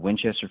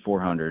Winchester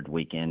 400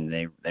 weekend,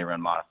 they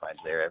run modifieds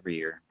there every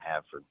year,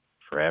 have for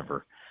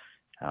forever.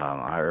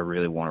 I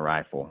really want a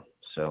rifle,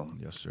 so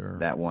yes, sir.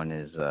 That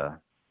one's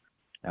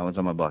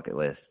on my bucket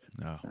list.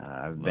 No,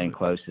 I've been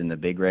close in the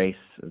big race.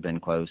 I've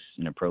been close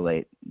in a pro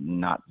late,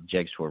 not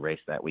Jegs Tour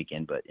race that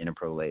weekend, but in a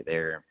pro late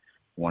there.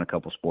 Won a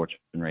couple sportsman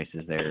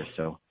races there,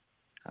 so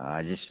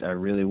I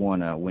really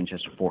want a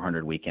Winchester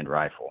 400 weekend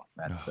rifle.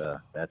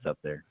 That's up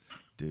there.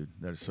 Dude,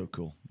 that is so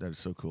cool. That is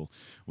so cool.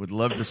 Would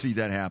love to see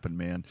that happen,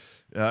 man.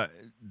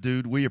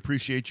 Dude, we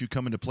appreciate you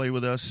coming to play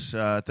with us,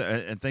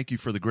 and thank you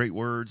for the great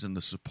words and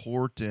the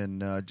support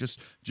and just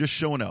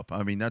showing up.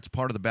 I mean, that's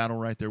part of the battle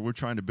right there. We're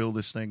trying to build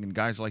this thing, and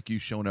guys like you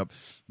showing up,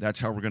 that's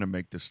how we're going to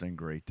make this thing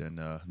great.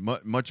 And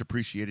much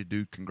appreciated,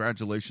 dude.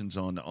 Congratulations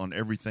on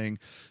everything.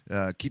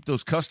 Keep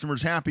those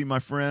customers happy, my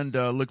friend.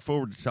 Look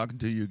forward to talking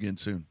to you again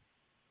soon.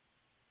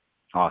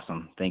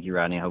 Awesome. Thank you,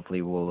 Rodney.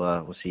 Hopefully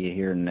we'll see you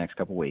here in the next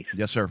couple of weeks.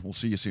 Yes, sir. We'll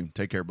see you soon.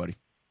 Take care, buddy.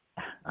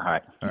 All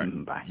right.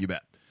 Bye. You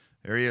bet.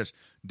 There he is,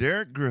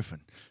 Derrick Griffin.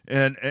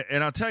 And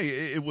I'll tell you,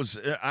 it was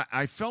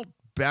I felt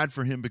bad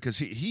for him because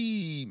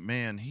he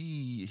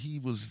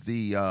was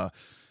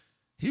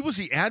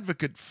the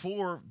advocate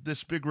for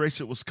this big race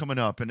that was coming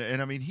up. And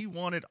I mean, he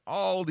wanted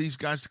all these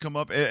guys to come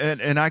up.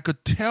 And I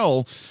could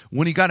tell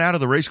when he got out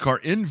of the race car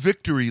in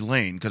victory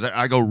lane, because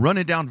I go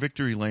running down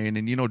victory lane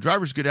and,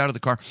 drivers get out of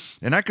the car,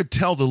 and I could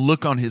tell the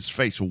look on his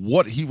face,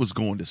 what he was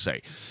going to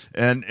say.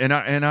 And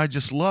I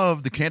just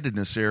love the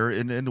candidness there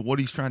and what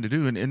he's trying to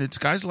do. And it's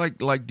guys like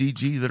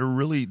DG that are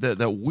really,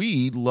 that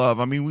we love.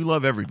 I mean, we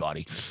love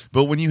everybody.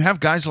 But when you have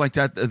guys like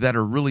that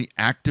are really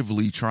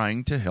actively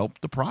trying to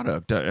help the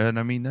product, and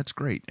I mean, that's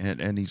great.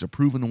 And he's a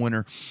proven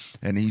winner,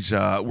 and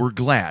we're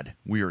glad.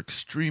 We are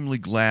extremely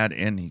glad,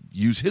 and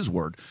use his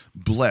word,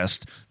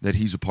 blessed, that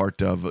he's a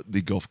part of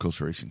the Gulf Coast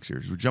Racing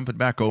Series. We're jumping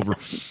back over.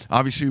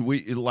 Obviously,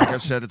 like I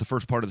said at the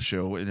first part of the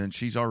show, and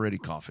she's already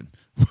coughing.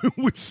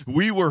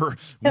 we were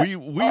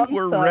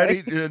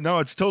ready. No,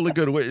 it's totally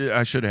good.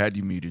 I should have had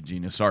you muted,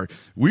 Gina. Sorry.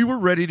 We were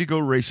ready to go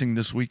racing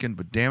this weekend,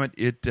 but damn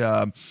it,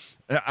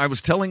 I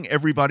was telling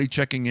everybody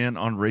checking in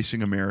on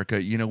Racing America,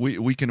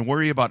 we can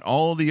worry about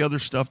all the other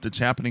stuff that's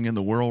happening in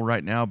the world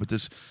right now, but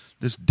this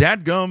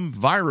dadgum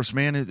virus,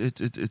 man,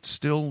 it's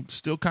still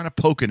kind of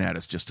poking at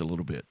us just a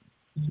little bit.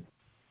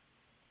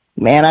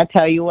 Man, I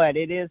tell you what,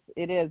 it is.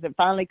 It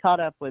finally caught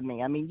up with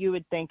me. I mean, you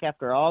would think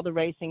after all the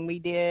racing we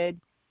did,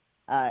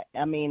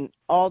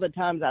 all the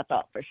times I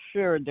thought for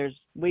sure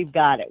we've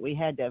got it. We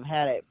had to have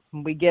had it.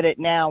 We get it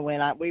now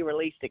when we were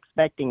least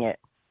expecting it.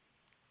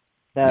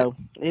 So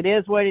it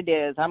is what it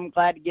is. I'm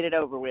glad to get it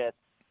over with.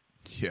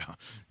 Yeah.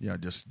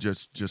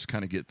 Just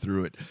kind of get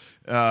through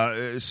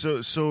it.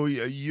 So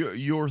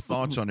your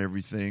thoughts on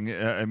everything?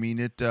 I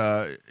mean,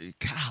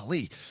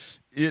 golly,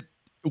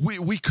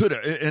 we could,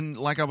 and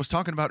like I was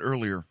talking about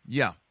earlier,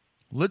 yeah.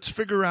 Let's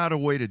figure out a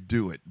way to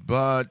do it,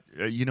 but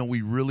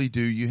we really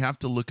do. You have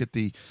to look at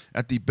the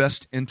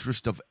best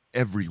interest of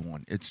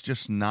everyone. It's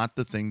just not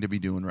the thing to be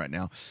doing right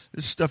now.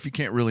 This stuff you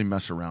can't really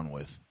mess around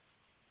with.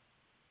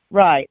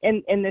 Right,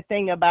 and the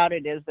thing about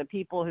it is the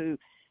people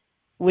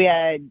we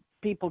had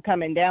people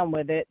coming down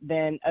with it,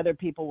 then other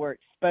people were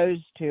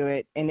exposed to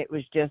it, and it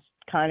was just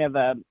kind of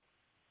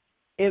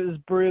it was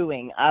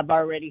brewing. I've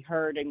already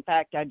heard. In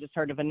fact, I just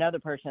heard of another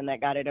person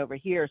that got it over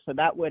here, so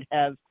that would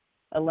have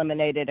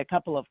eliminated a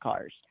couple of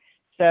cars.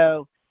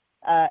 So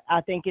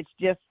I think it's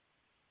just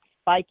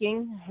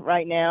spiking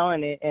right now,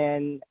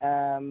 and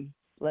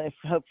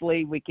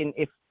hopefully we can,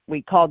 if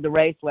we called the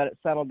race, let it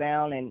settle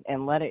down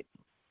and let it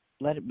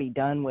be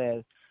done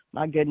with.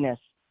 My goodness,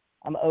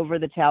 I'm over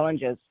the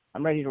challenges.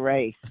 I'm ready to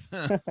race.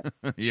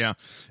 Yeah,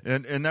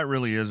 and that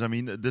really is. I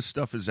mean, this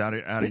stuff is out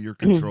of your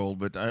control.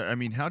 But I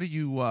mean, how do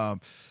you?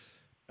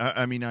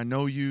 I mean, I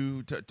know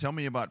you. Tell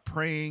me about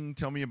praying.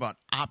 Tell me about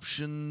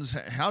options.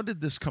 How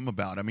did this come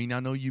about? I mean, I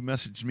know you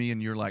messaged me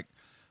and you're like,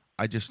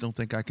 I just don't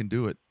think I can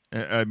do it.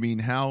 I mean,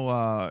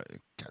 how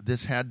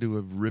this had to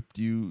have ripped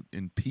you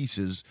in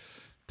pieces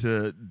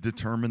to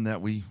determine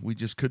that we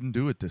just couldn't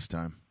do it this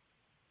time.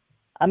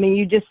 I mean,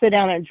 you just sit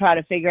down and try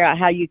to figure out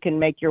how you can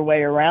make your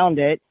way around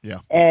it.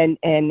 Yeah. And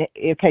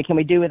okay, can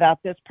we do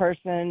without this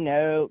person?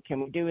 No.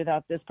 Can we do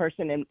without this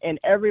person? And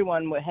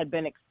everyone had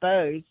been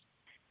exposed.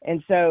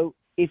 And so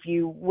if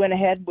you went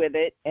ahead with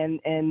it and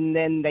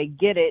then they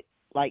get it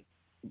like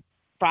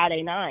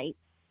Friday night,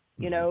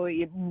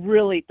 it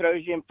really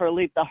throws you in for a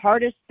loop. The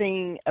hardest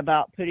thing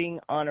about putting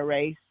on a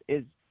race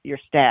is your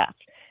staff,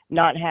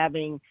 not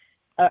having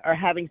or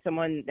having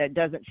someone that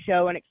doesn't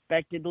show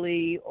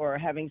unexpectedly or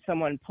having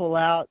someone pull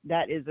out.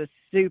 That is a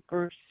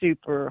super,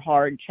 super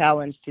hard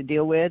challenge to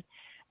deal with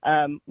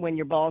when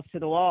you're balls to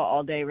the wall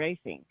all day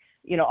racing,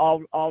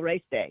 all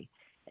race day.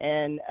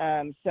 And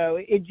so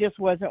it just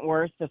wasn't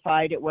worth the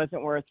fight. It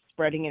wasn't worth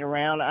spreading it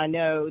around. I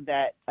know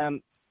that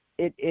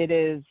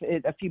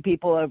a few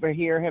people over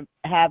here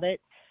have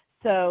it.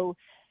 So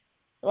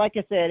like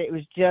I said, it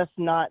was just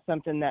not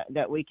something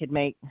that we could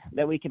make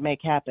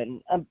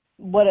happen.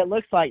 What it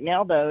looks like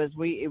now, though, is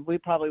we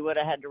probably would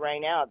have had to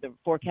rain out. The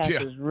forecast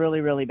is really,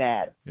 really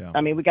bad. Yeah.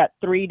 I mean, we got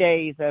 3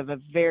 days of a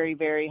very,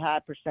 very high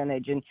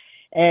percentage,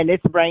 and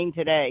it's rained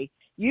today.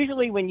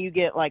 Usually when you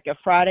get like a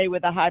Friday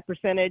with a high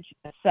percentage,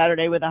 a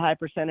Saturday with a high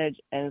percentage,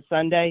 and a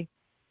Sunday,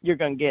 you're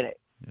going to get it.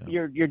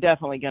 Yeah. You're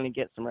definitely going to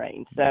get some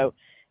rain. So,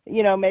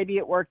 maybe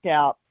it worked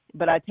out.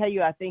 But I tell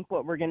you, I think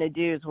what we're going to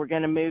do is we're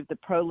going to move the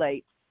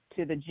prolates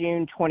to the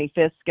June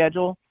 25th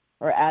schedule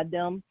or add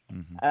them.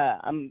 Mm-hmm.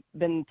 I've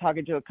been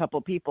talking to a couple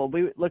of people.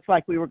 It looks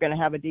like we were going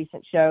to have a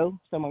decent show.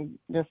 Someone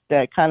just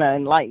kind of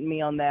enlightened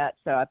me on that.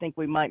 So I think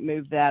we might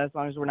move that as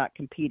long as we're not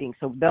competing.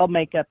 So they'll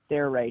make up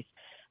their race.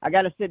 I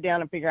got to sit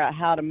down and figure out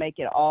how to make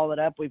it all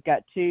up. We've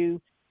got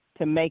 2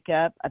 to make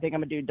up. I think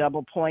I'm going to do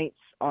double points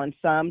on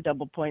some,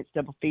 double points,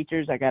 double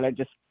features. I got to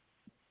just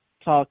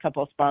call a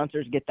couple of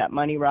sponsors, get that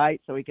money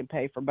right so we can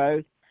pay for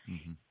both.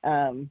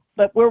 Mm-hmm.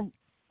 But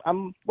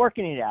I'm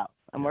working it out.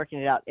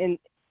 And,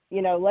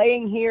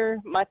 laying here,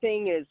 my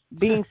thing is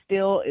being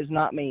still is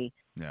not me.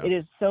 No. It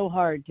is so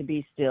hard to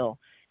be still.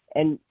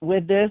 And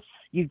with this,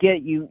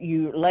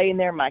 you laying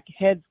there, my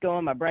head's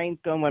going, my brain's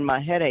going when my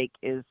headache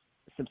is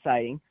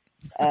subsiding.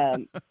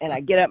 And I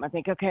get up and I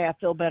think, okay, I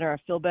feel better.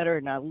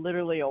 And I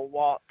literally will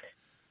walk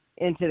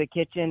into the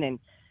kitchen and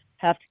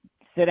have to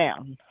sit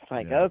down. It's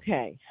like,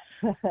 okay.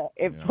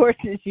 It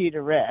forces you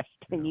to rest,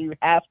 and you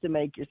have to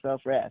make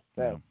yourself rest.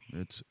 So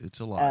it's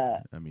a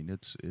lot. I mean,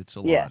 it's a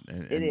lot.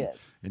 And it is.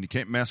 And you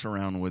can't mess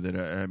around with it.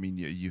 I mean,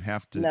 you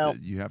have to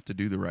you have to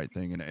do the right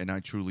thing, and I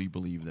truly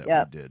believe that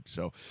we did.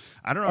 So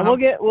I don't know.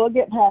 We'll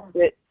get past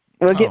it.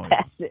 We'll get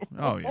past it.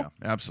 Oh yeah,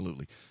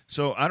 absolutely.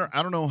 So I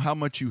don't know how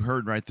much you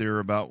heard right there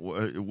about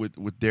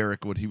with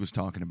Derrick, what he was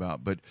talking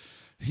about, but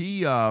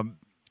he.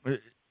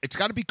 It's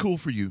got to be cool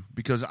for you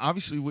because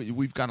obviously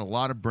we've got a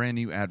lot of brand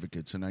new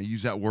advocates, and I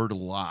use that word a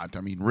lot.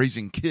 I mean,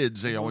 raising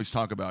kids, they always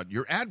talk about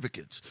your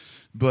advocates.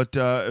 But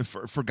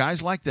for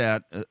guys like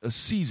that, a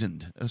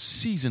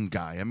seasoned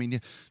guy, I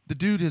mean, the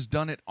dude has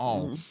done it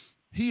all. Mm-hmm.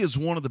 He is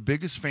one of the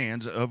biggest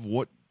fans of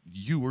what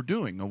you are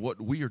doing, of what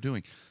we are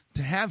doing.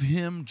 To have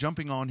him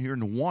jumping on here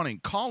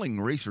and calling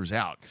racers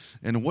out,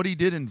 and what he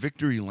did in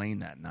Victory Lane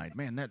that night,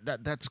 man,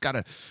 that's got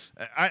to.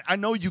 I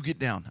know you get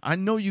down.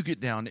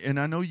 And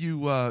I know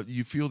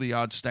you feel the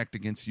odds stacked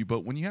against you.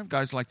 But when you have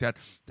guys like that,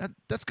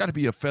 that's got to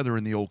be a feather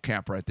in the old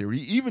cap right there.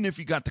 Even if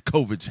you got the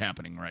COVIDs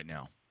happening right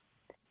now.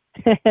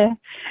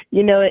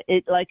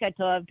 It like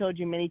I've told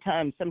you many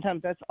times.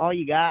 Sometimes that's all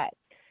you got.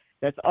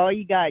 That's all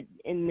you got.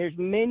 And there's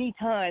many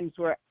times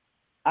where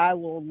I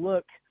will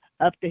look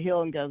up the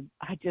hill and go,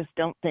 I just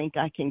don't think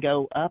I can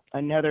go up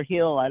another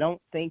hill. I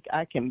don't think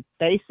I can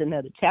face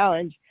another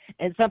challenge.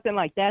 And something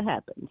like that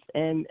happens.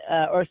 And,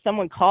 or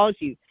someone calls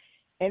you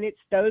And it's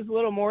those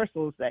little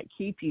morsels that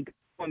keep you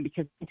going,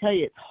 because I tell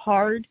you, it's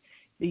hard.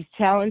 These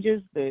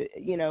challenges,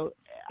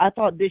 I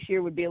thought this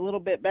year would be a little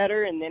bit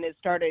better, and then it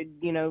started,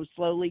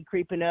 slowly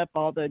creeping up,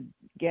 all the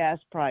gas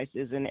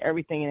prices and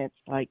everything. And it's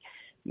like,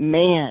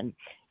 man,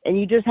 and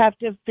you just have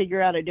to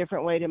figure out a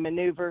different way to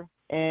maneuver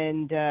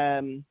and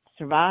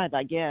survive,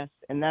 I guess.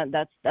 And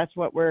that's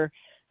what we're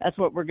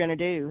going to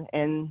do.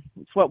 And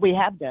it's what we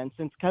have done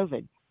since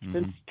COVID,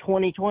 since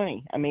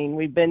 2020. I mean,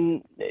 we've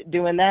been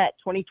doing that.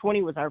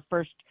 2020 was our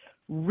first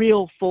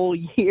real full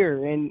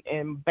year, and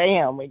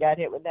bam, we got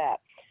hit with that.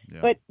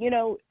 Yeah. But,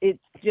 it's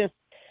just,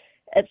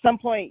 at some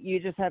point you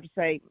just have to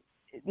say,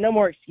 no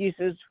more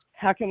excuses.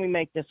 How can we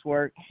make this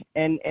work?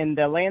 And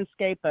the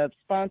landscape of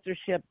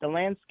sponsorship, the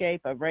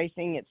landscape of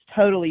racing, it's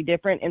totally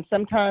different. And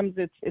sometimes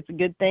it's a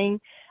good thing.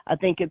 I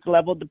think it's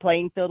leveled the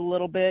playing field a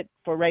little bit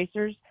for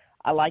racers.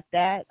 I like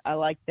that. I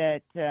like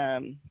that,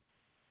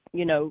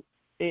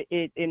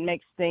 it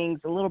makes things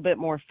a little bit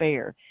more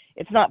fair.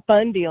 It's not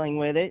fun dealing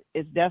with it.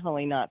 It's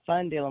definitely not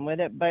fun dealing with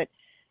it, but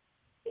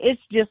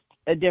it's just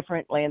a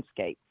different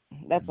landscape.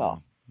 That's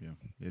all. Yeah,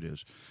 it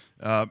is.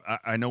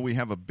 I know we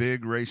have a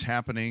big race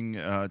happening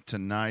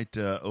tonight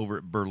over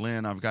at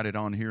Berlin. I've got it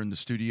on here in the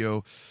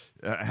studio.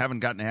 I haven't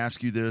gotten to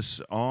ask you this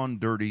on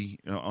Dirty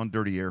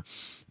Air.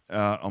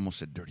 Almost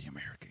said Dirty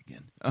America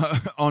again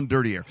on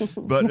Dirty Air,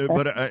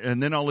 but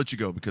and then I'll let you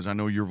go because I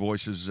know your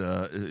voice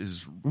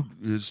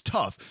is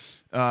tough.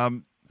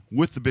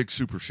 With the big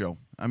Super Show,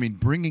 I mean,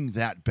 bringing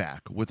that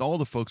back with all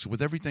the folks,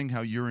 with everything, how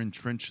you're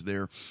entrenched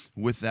there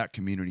with that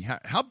community.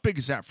 How big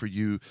is that for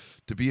you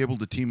to be able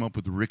to team up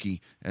with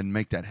Ricky and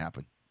make that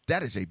happen?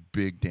 That is a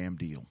big damn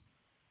deal.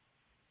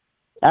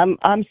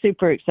 I'm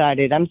super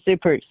excited. I'm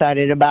super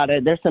excited about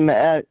it. There's some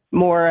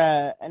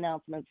more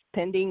announcements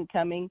pending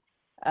coming,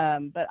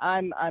 but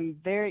I'm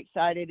very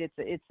excited.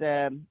 It's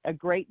a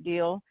great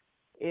deal.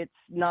 It's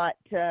not.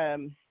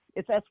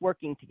 It's us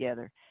working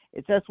together.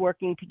 It's us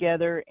working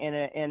together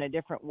in a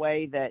different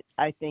way that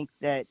I think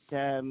that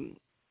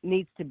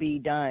needs to be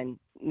done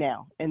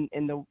now in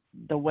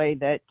the way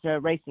that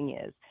racing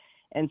is.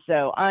 And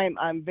so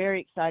I'm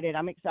very excited.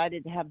 I'm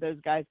excited to have those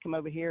guys come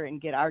over here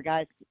and get our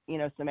guys,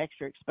 some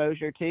extra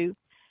exposure too.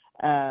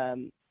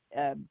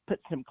 Put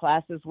some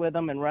classes with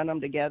them and run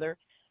them together.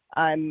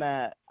 I'm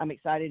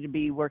excited to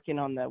be working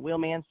on the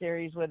Wheelman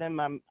series with him.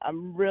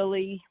 I'm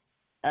really,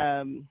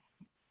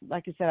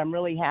 like I said, I'm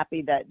really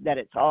happy that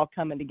it's all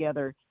coming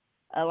together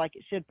like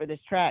it should for this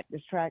track.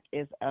 This track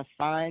is a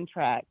fine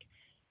track,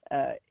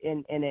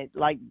 and it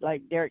like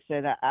Derrick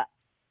said,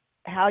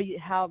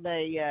 how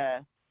they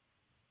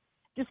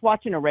just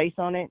watching a race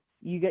on it,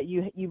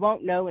 you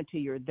won't know until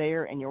you're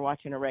there and you're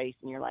watching a race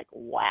and you're like,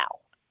 wow,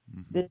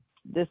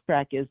 this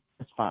track is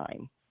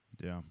fine.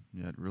 Yeah,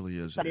 it really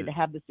is. Excited to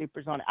have the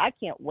supers on it. I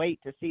can't wait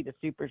to see the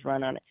supers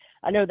run on it.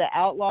 I know the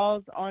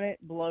Outlaws on it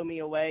blow me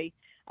away.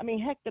 I mean,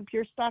 heck, the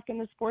Pure Stock and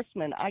the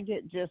Sportsman, I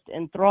get just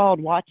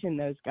enthralled watching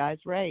those guys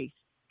race.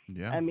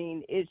 Yeah. I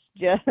mean, it's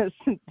just,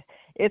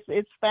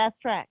 it's fast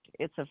track.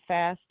 It's a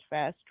fast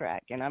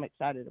track, and I'm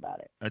excited about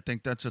it. I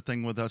think that's the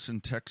thing with us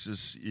in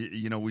Texas.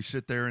 We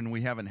sit there and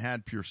we haven't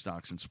had Pure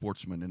Stocks and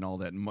Sportsmen and all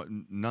that.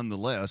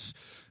 Nonetheless,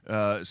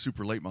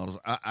 super late models.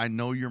 I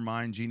know your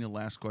mind, Gina.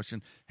 Last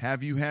question.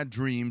 Have you had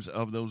dreams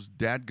of those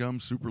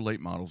dadgum super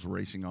late models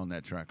racing on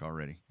that track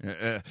already?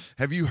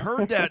 Have you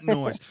heard that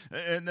noise?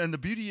 And the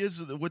beauty is,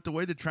 with the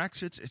way the track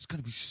sits, it's going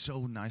to be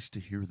so nice to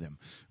hear them.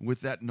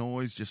 With that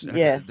noise,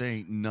 they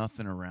ain't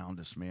nothing around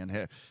us,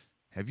 man.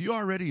 Have you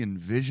already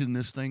envisioned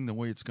this thing the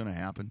way it's going to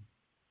happen?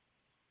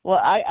 Well,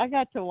 I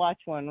got to watch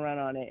one run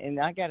on it, and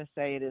I got to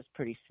say it is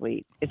pretty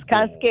sweet. It's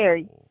kind of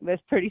scary, but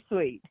it's pretty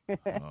sweet.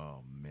 Oh,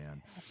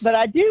 man. But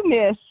I do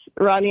miss,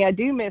 Rodney,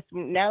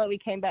 now that we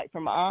came back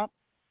from op,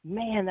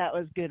 man, that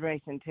was good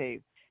racing too.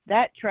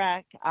 That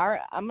track,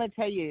 I'm going to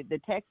tell you, the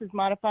Texas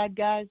Modified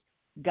guys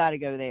got to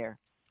go there.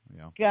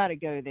 Yeah. Got to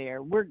go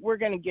there. We're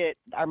going to get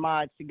our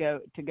mods to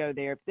go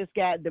there. If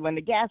when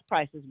the gas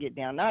prices get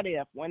down, not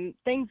if, when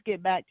things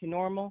get back to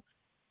normal,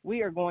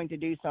 we are going to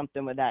do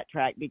something with that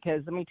track,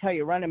 because let me tell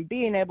you,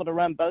 being able to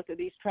run both of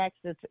these tracks,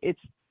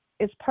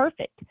 it's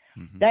perfect.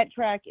 Mm-hmm. That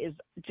track is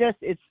just,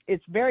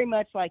 it's very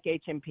much like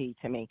HMP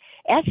to me.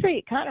 Actually,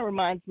 it kind of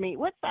reminds me,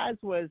 what size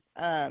was,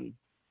 I've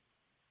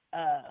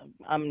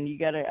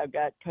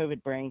got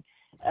COVID brain.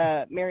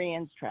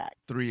 Marianne's track.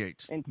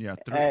 3/8. Yeah,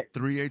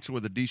 3/8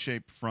 with a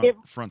D-shaped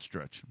front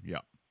stretch. Yeah.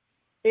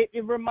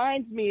 It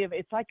reminds me of,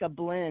 it's like a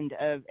blend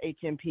of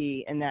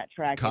HMP and that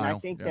track. Kyle, and I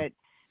think that,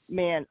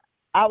 man,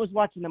 I was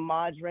watching the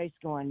mods race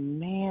going,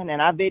 man,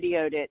 and I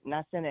videoed it and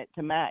I sent it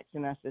to Max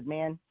and I said,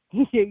 man,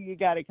 you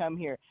got to come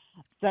here.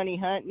 Sonny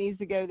Hunt needs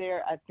to go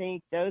there. I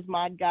think those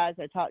mod guys,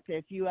 I talked to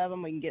a few of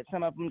them. We can get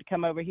some of them to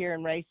come over here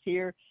and race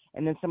here,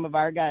 and then some of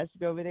our guys to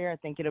go over there. I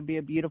think it'll be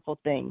a beautiful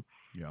thing.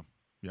 Yeah.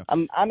 Yeah.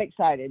 I'm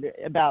excited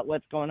about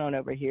what's going on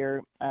over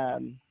here.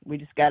 We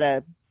just got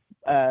to,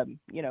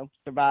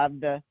 survive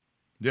the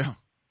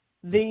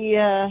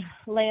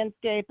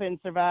landscape and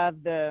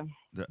survive the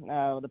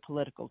the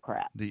political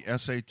crap. The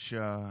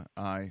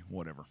SHI,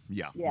 whatever.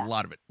 Yeah, a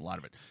lot of it.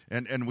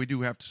 And we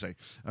do have to say,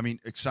 I mean,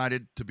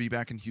 excited to be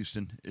back in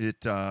Houston.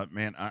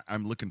 Man,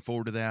 I'm looking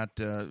forward to that.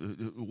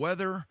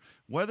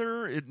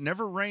 Weather, it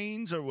never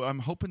rains. I'm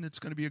hoping it's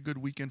going to be a good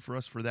weekend for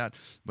us for that.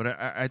 But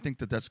I think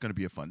that's going to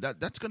be a fun.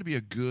 That's going to be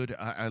a good.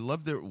 I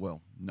love their.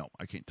 Well, no,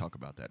 I can't talk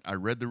about that. I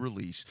read the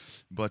release,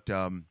 but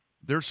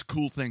there's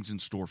cool things in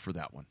store for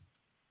that one.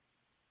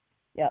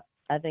 Yep,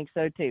 I think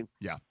so too.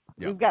 Yeah.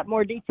 We've got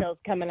more details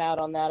coming out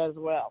on that as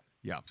well.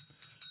 Yeah.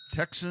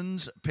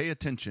 Texans, pay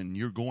attention.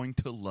 You're going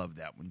to love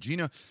that one.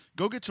 Gina,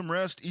 go get some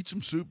rest, eat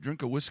some soup,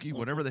 drink a whiskey,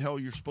 whatever the hell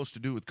you're supposed to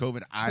do with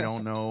COVID. I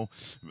don't know.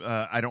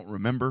 I don't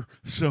remember.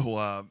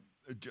 So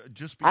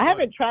just be I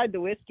haven't tried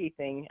the whiskey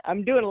thing.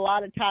 I'm doing a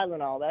lot of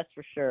Tylenol, that's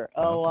for sure.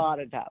 A lot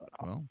of Tylenol.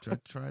 Well,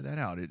 try that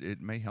out. It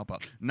may help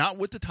out. Not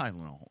with the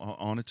Tylenol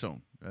on its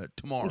own.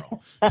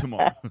 Tomorrow.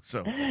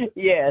 So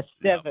yes,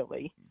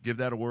 definitely. Give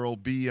that a whirl.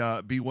 Be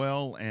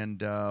well, and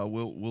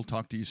we'll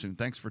talk to you soon.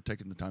 Thanks for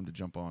taking the time to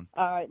jump on.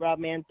 All right, Rob,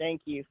 man.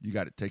 Thank you. You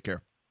got it. Take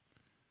care.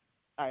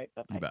 All right.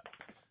 Bye-bye. You bet.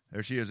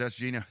 There she is. That's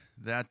Gina.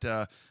 That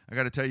I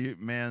got to tell you,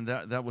 man,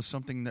 that was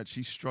something that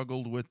she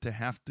struggled with to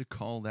have to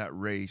call that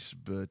race,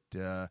 but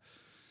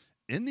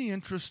in the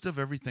interest of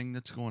everything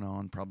that's going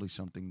on, probably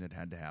something that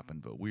had to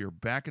happen. But we are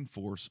back in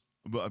force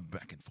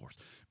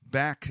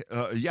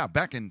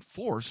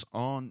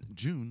on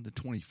June the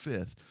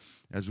 25th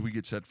as we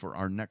get set for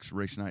our next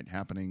race night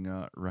happening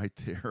right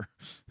there.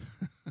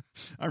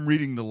 I'm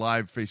reading the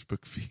live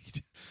Facebook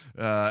feed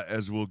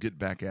as we'll get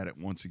back at it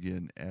once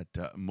again at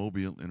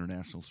Mobile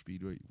International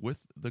Speedway with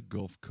the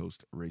Gulf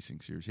Coast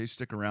Racing Series. Hey,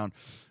 stick around.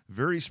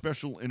 Very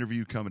special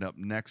interview coming up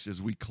next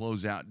as we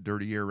close out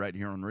Dirty Air right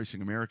here on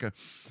Racing America.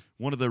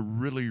 One of the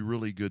really,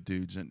 really good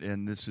dudes,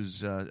 and this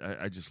is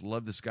I just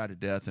love this guy to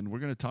death. And we're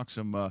going to talk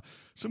some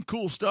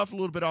cool stuff, a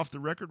little bit off the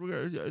record.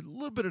 We're a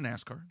little bit of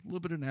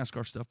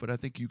NASCAR stuff, but I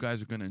think you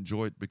guys are going to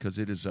enjoy it because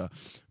it is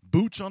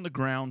boots on the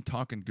ground,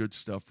 talking good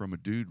stuff from a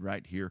dude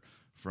right here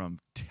from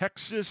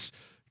Texas.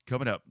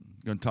 Coming up,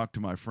 I'm going to talk to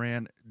my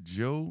friend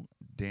H.Joe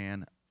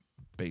Dan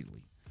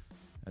Bailey.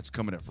 That's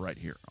coming up right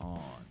here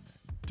on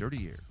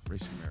Dirty Air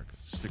Racing America.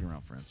 Stick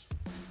around, friends.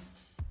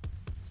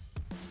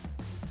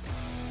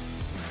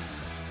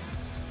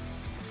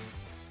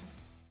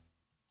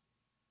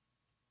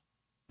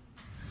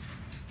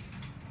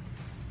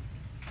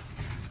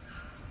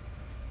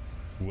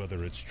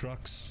 Whether it's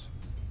trucks,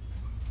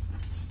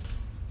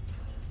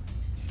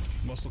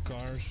 muscle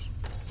cars,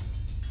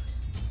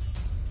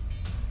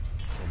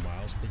 or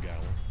miles per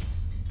gallon,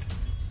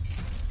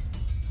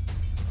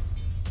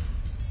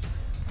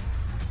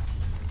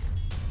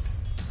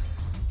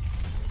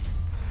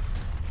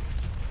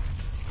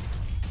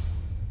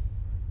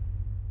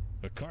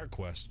 at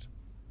CarQuest,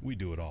 we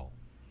do it all.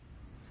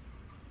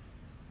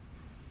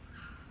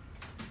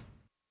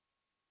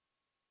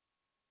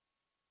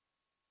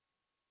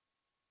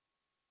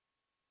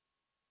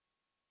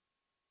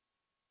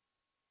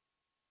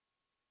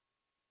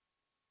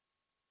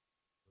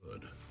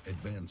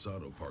 Advance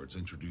Auto Parts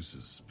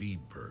introduces Speed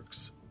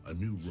Perks, a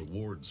new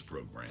rewards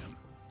program.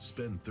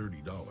 Spend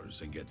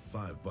 $30 and get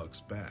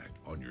 $5 back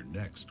on your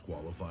next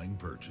qualifying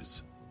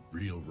purchase.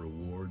 Real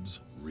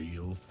rewards,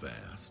 real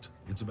fast.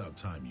 It's about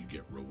time you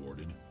get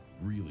rewarded,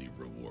 really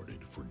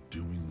rewarded for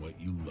doing what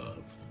you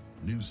love.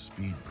 New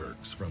Speed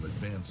Perks from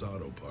Advance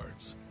Auto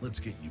Parts. Let's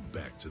get you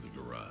back to the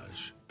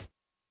garage.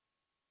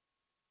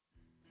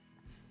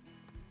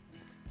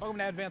 Welcome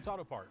to Advance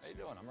Auto Parts. How you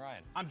doing? I'm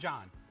Ryan. I'm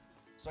John.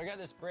 So I got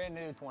this brand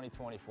new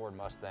 2020 Ford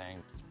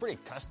Mustang. It's pretty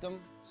custom,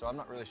 so I'm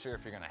not really sure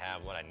if you're gonna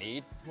have what I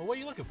need. Well, what are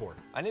you looking for?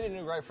 I need a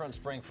new right front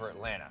spring for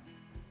Atlanta.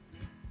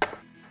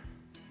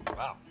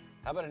 Wow.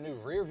 How about a new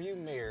rear view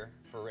mirror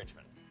for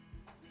Richmond?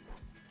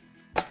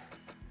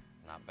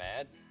 Not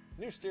bad.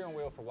 New steering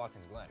wheel for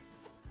Watkins Glen.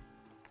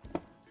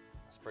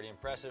 That's pretty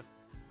impressive.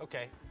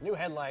 Okay, new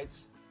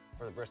headlights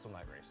for the Bristol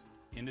Night Race.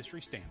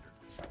 Industry standard.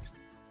 Well,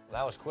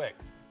 that was quick.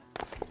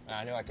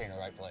 I knew I came to the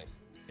right place.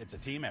 It's a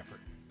team effort.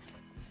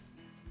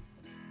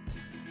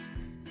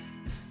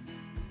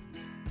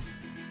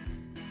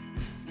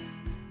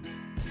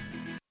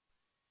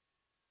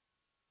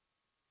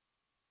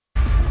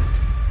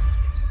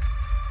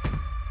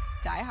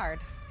 Die Hard.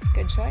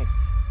 Good choice.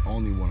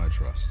 Only one I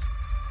trust.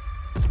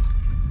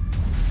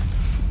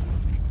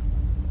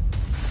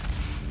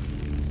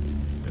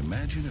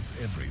 Imagine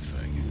if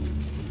everything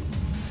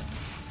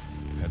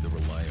had the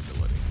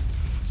reliability,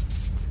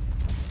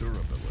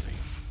 durability,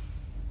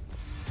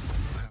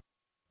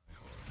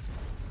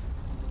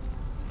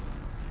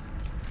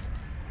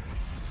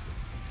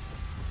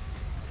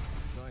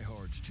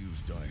 diehards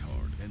choose Die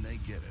Hard, and they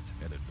get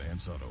it at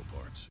Advance Auto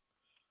Parts.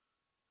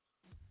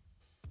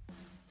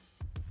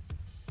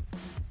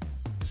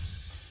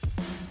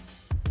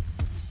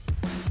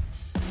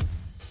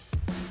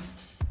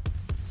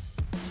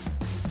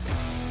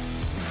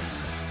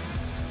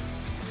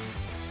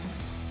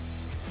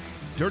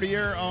 Dirty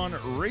Air on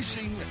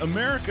Racing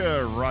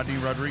America. Rodney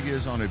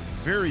Rodriguez on a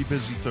very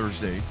busy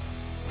Thursday.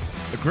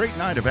 A great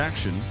night of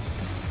action.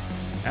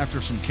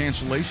 after some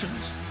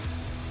cancellations.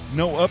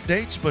 No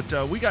updates,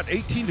 but we got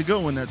 18 to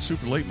go in that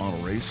super late model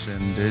race,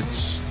 and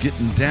it's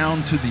getting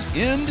down to the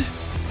end.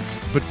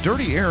 But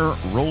dirty air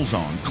rolls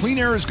on. Clean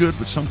air is good,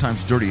 but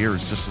sometimes dirty air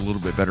is just a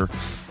little bit better.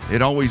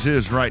 It always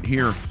is right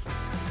here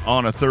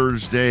on a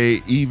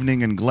Thursday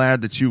evening, and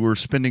glad that you were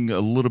spending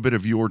a little bit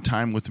of your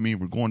time with me.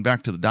 We're going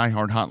back to the Die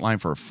Hard Hotline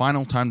for a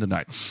final time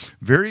tonight.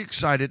 Very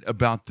excited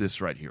about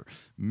this right here.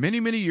 Many,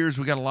 many years,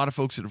 we got a lot of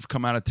folks that have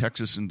come out of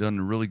Texas and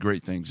done really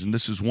great things, and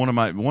this is one of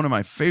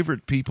my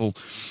favorite people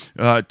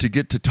to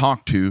get to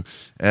talk to,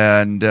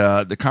 and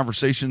the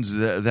conversations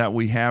that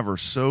we have are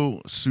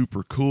so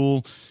super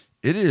cool.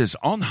 It is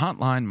on the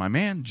hotline, my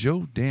man,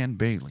 H.Joe Dan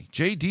Bailey.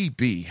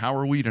 JDB, how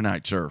are we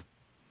tonight, sir?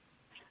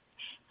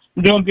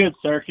 I'm doing good,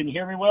 sir. Can you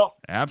hear me well?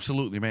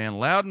 Absolutely, man.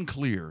 Loud and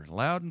clear.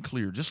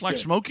 Just like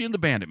Smokey and the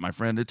Bandit, my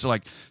friend. It's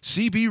like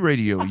CB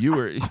radio. You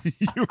were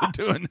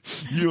doing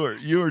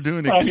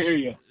I hear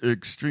you.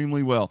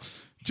 Extremely well.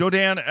 Joe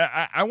Dan,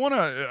 I want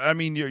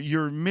to,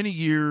 your many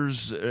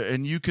years,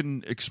 and you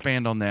can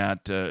expand on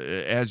that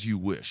as you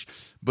wish.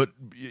 But,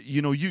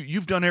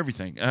 you've done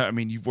everything.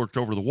 You've worked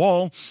over the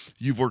wall.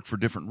 You've worked for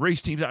different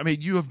race teams.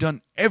 You have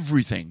done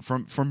everything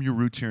from your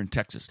roots here in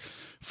Texas.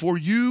 For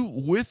you,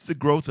 with the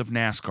growth of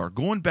NASCAR,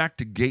 going back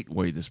to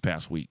Gateway this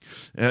past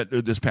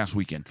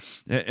weekend,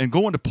 and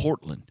going to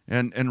Portland,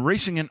 and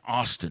racing in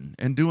Austin,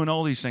 and doing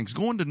all these things,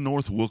 going to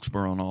North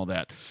Wilkesboro and all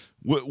that.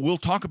 We'll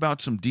talk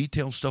about some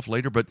detailed stuff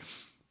later, but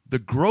the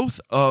growth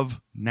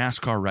of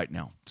NASCAR right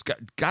now, it's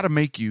got to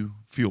make you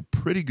feel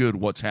pretty good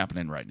what's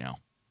happening right now.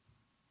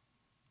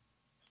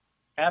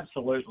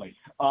 Absolutely.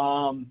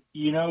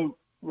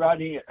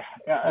 Rodney,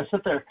 I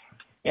sit there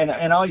and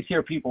I always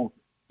hear people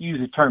use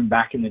the term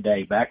back in the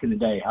day,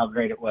 how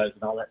great it was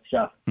and all that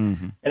stuff.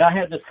 Mm-hmm. And I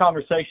had this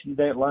conversation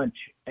today at lunch,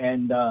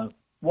 and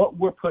what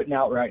we're putting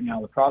out right now,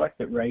 the product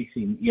that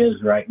racing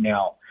is right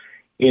now,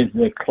 is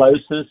the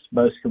closest,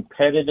 most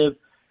competitive,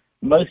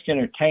 most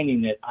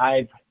entertaining that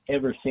I've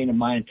ever seen in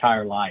my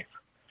entire life.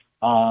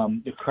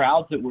 The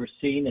crowds that we're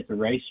seeing at the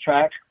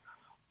racetrack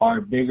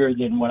are bigger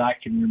than what I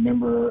can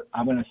remember.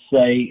 I'm going to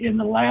say in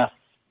the last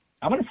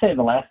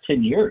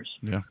 10 years.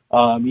 Yeah.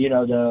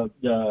 The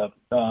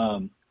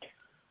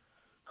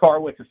car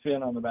with the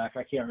fin on the back,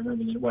 I can't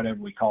remember whatever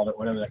we called it,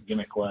 whatever that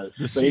gimmick was.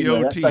 The but COT.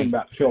 Anyway, that thing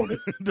about killed it.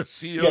 The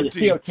COT. Yeah, the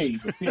COT.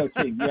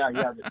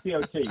 Yeah, the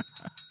COT.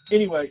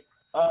 Anyway,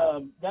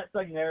 that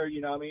thing there,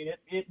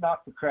 it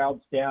knocked the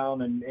crowds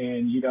down, and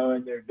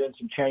there have been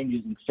some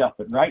changes and stuff.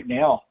 But right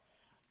now,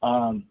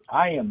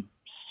 I am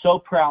so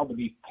proud to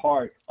be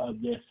part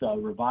of this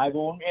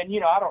revival. And,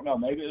 I don't know,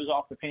 maybe it was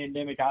off the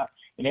pandemic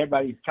and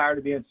everybody's tired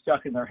of being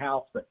stuck in their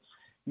house. But,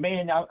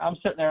 man, I'm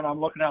sitting there and I'm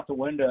looking out the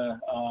window,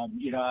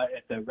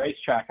 at the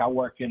racetrack. I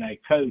work in a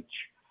coach,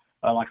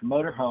 like a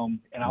motorhome,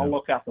 and I'll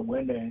look out the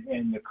window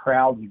and the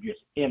crowds are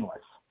just endless.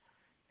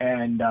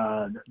 And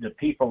the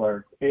people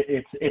are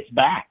it's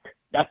back.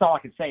 That's all I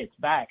can say. It's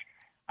back.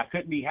 I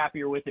couldn't be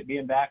happier with it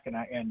being back. And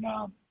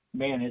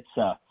man, it's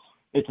a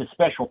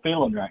special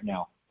feeling right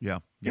now. Yeah.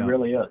 It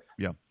really is.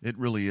 Yeah, it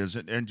really is.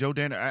 And Joe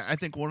Dan, I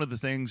think one of the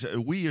things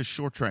we as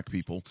short track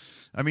people,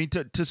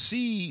 to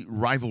see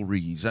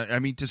rivalries,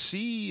 to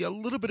see a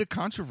little bit of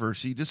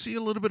controversy, to see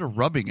a little bit of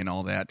rubbing and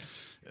all that,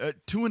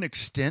 to an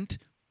extent,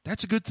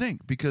 that's a good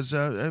thing, because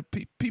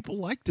people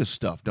like this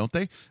stuff, don't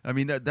they?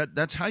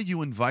 That's how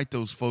you invite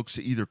those folks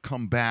to either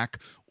come back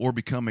or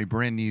become a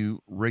brand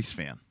new race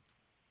fan.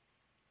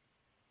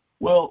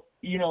 Well,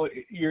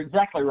 you're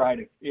exactly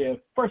right.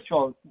 First of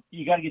all,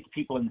 you got to get the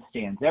people in the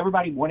stands.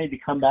 Everybody wanted to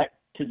come back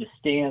to the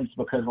stands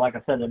because, like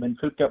I said, they've been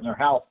cooped up in their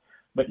house.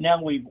 But now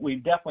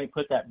we've definitely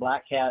put that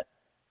black hat,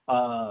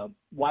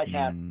 white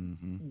hat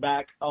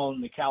back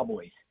on the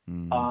Cowboys.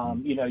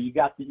 Mm-hmm. You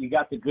got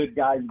the good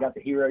guys, you got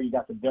the hero, you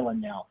got the villain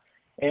now.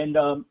 And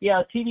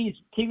TV's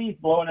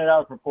blowing it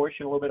out of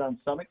proportion a little bit on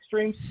some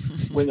extremes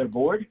when they're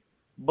bored.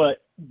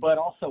 But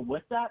also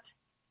with that,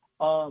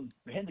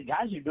 man, the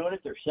guys are doing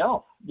it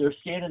themselves. They're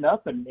standing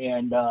up and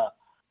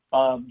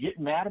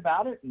getting mad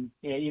about it, and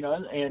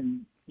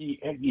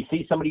you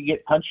see somebody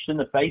get punched in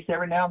the face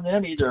every now and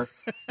then, either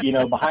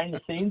behind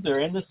the scenes or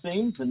in the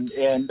scenes, and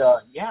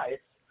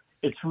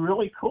it's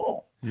really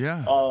cool.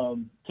 Yeah.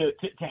 To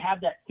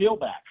have that feel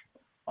back,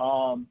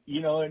 and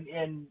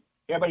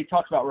everybody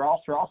talks about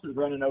Ross. Ross is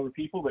running over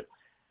people, but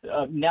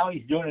now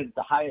he's doing it at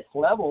the highest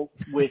level,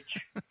 which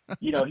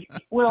he's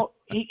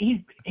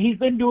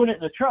been doing it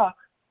in the truck.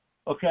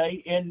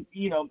 Okay, and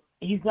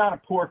he's not a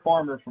poor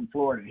farmer from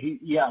Florida.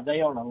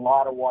 They own a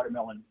lot of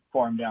watermelon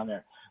farm down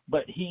there,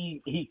 but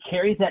he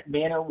carries that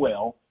banner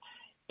well,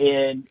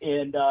 and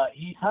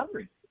he's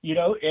hungry,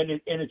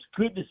 and it's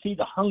good to see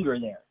the hunger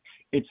there.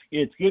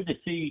 It's good to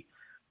see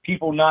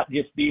people not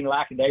just being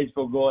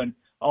lackadaisical, going,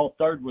 "Oh,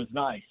 third was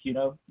nice,"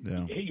 Yeah.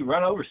 Hey, you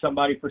run over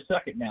somebody for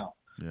second now.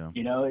 Yeah.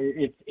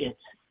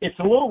 It's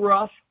a little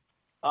rough,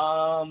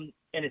 and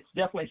it's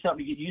definitely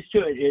something to get used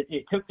to.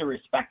 It took the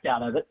respect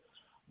out of it.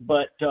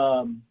 But,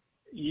 for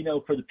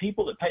the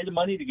people that pay the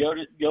money to go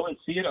and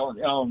see it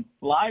on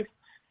live,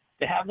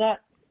 to have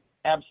that,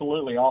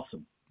 absolutely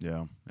awesome.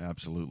 Yeah,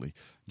 absolutely.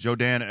 Joe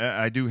Dan,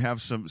 I do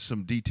have some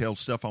detailed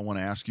stuff I want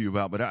to ask you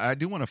about, but I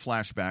do want to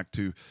flash back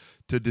to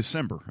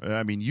December.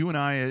 I mean, you and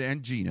I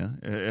and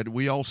Gina,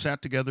 we all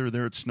sat together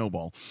there at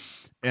Snowball,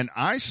 and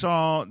I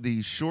saw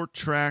the short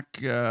track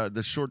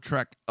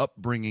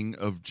upbringing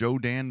of H.Joe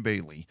Dan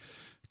Bailey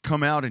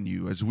come out in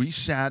you as we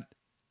sat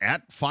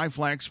at Five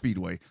Flag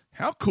Speedway.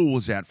 How cool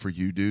was that for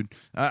you, dude?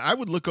 I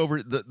would look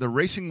over, the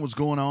racing was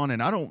going on,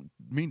 and I don't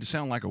mean to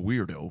sound like a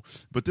weirdo,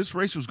 but this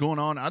race was going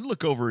on. I'd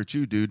look over at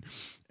you, dude,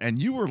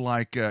 and you were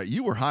like,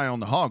 you were high on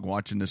the hog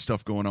watching this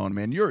stuff going on,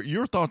 man.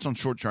 Your thoughts on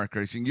short track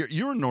racing?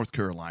 You're in North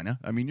Carolina.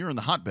 I mean, you're in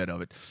the hotbed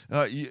of it.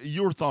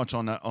 Your thoughts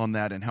on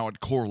that and how it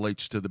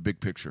correlates to the big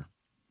picture?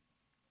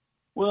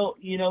 Well,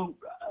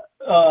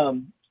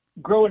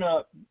 growing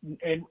up,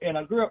 and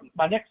I grew up,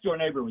 my next door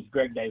neighbor was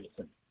Greg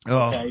Davison.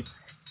 Okay.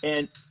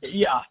 And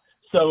yeah,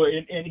 so,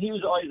 and he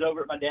was always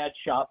over at my dad's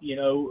shop,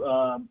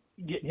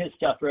 getting his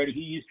stuff ready. He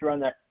used to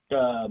run that,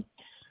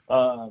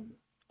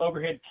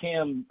 overhead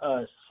cam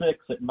 6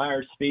 at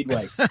Myers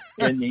Speedway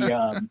in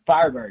the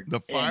Firebird. The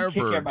Firebird. And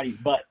kick everybody's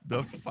butt.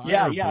 The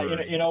Firebird. Yeah,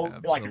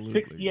 like a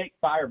 68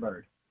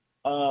 Firebird.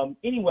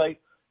 Anyway,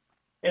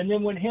 and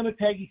then when him and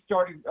Peggy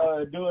started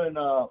doing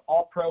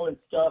all pro and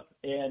stuff,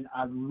 and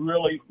I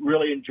really,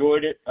 really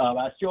enjoyed it.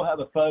 I still have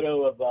a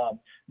photo of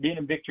being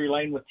in Victory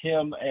Lane with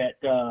him at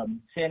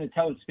San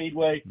Antonio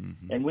Speedway,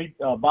 and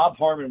Bob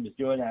Harmon was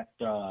doing that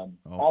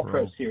all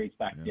pro series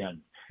back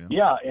then.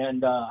 Yeah,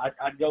 and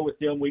I'd go with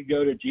them. We'd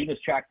go to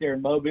Gina's track there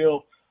in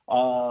Mobile,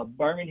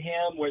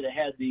 Birmingham, where they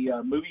had the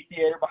movie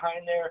theater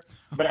behind there,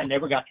 but I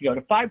never got to go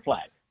to Five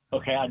Flag.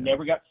 Okay, I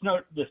never got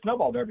the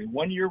Snowball Derby.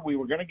 One year we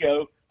were going to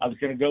go. I was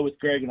going to go with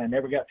Greg, and I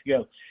never got to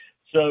go.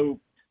 So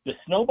the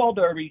Snowball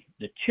Derby,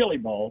 the Chili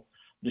Bowl,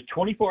 the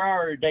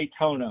 24-hour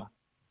Daytona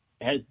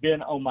has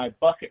been on my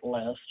bucket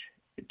list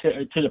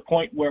to the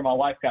point where my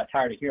wife got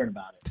tired of hearing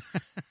about it.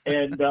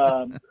 And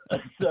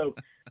so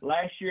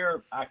last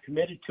year I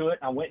committed to it.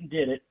 I went and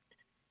did it,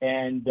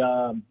 and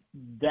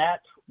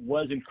that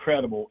was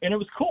incredible. And it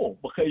was cool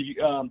because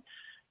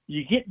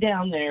you get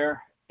down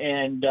there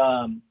and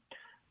I've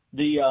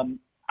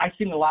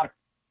seen a lot of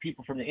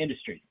people from the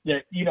industry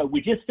that,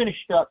 we just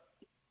finished up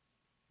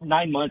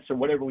 9 months or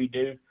whatever we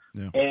do.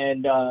 Yeah.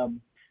 And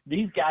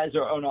these guys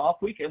are on an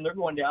off weekend. They're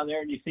going down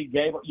there and you see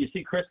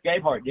Chris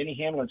Gabehart, Denny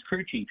Hamlin's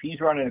crew chief. He's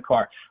running a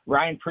car.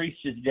 Ryan Priest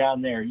is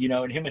down there,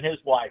 and him and his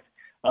wife,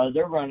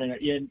 they're running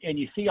it. And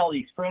you see all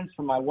these friends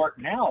from my work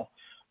now.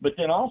 But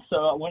then also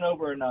I went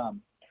over and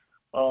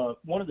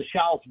one of the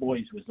Schild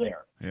boys was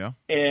there. Yeah.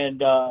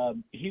 And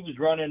he was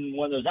running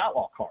one of those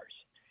outlaw cars.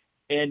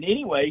 And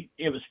anyway,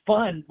 it was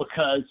fun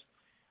because,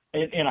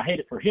 and I hate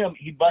it for him,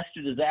 he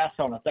busted his ass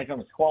on his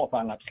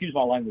qualifying lap. Excuse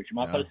my language. Am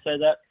I supposed to say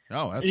that?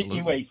 Oh, absolutely.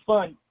 Anyway, he's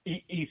fun.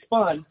 He's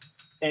fun.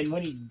 And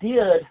when he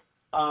did,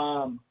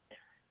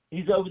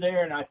 he's over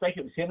there, and I think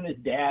it was him and his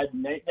dad,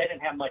 and they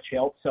didn't have much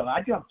help. So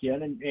I jumped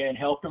in and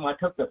helped him. I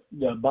took the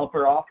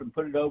bumper off and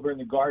put it over in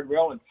the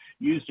guardrail and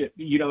used it,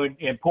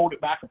 and pulled it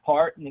back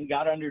apart and then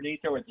got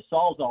underneath there with the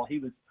Sawzall.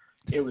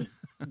 It was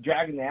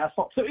dragging the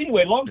asphalt. So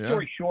anyway, long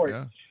story short,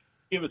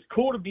 it was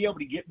cool to be able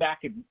to get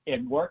back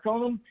and work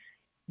on them,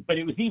 but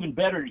it was even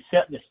better to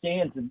sit in the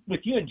stands. And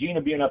with you and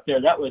Gina being up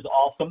there, that was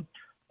awesome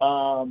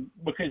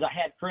because I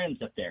had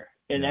friends up there,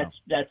 and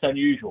that's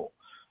unusual.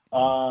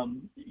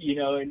 And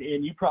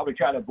you probably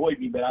try to avoid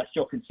me, but I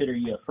still consider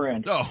you a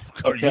friend. Oh,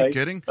 are you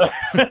kidding?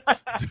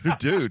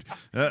 Dude,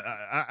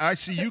 I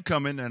see you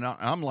coming, and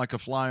I'm like a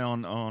fly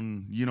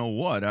on you know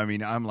what. I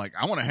mean, I'm like,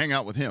 I want to hang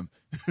out with him.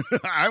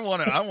 I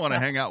want to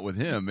hang out with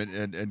him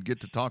and get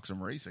to talk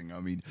some racing.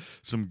 I mean,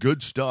 some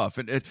good stuff.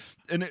 And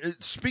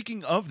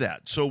speaking of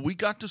that, so we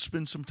got to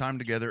spend some time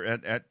together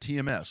at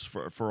TMS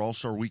for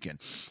All-Star Weekend.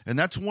 And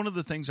that's one of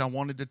the things I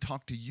wanted to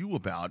talk to you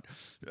about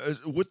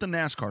with the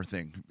NASCAR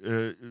thing.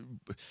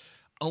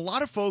 A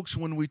lot of folks,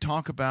 when we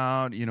talk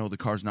about, the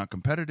car's not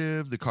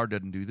competitive, the car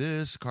doesn't do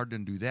this, the car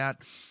doesn't do that,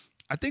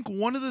 I think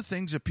one of the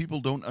things that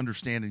people don't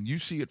understand, and you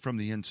see it from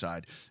the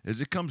inside,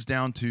 is it comes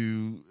down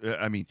to,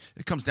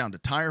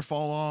 tire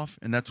fall off,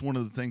 and that's one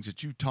of the things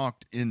that you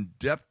talked in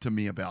depth to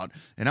me about,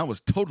 and I was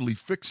totally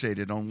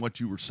fixated on what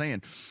you were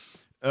saying.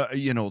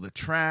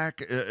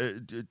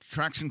 The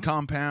traction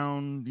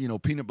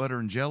compound, peanut butter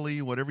and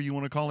jelly, whatever you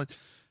want to call it.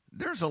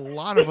 There's a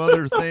lot of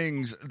other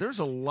things. There's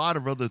a lot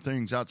of other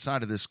things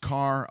outside of this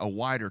car, a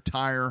wider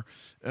tire.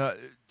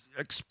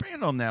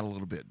 Expand on that a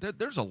little bit.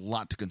 There's a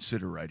lot to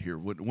consider right here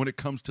when it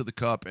comes to the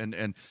Cup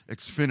and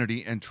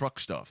Xfinity and truck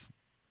stuff.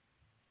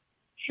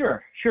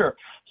 Sure.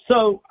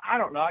 So I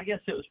don't know. I guess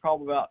it was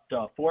probably about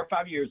 4 or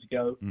 5 years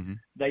ago. Mm-hmm.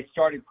 They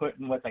started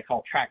putting what they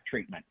call track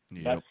treatment.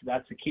 Yep.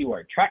 That's the key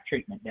word, track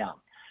treatment down.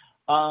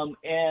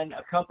 And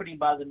a company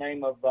by the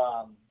name of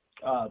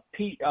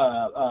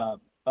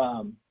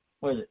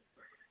what is it?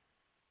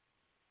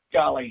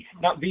 Golly,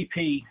 not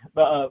VP,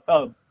 but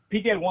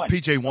PJ1.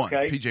 PJ1.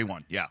 Okay?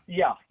 PJ1. Yeah.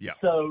 Yeah.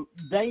 So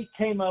they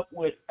came up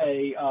with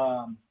a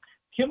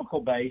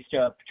chemical-based,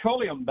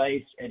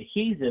 petroleum-based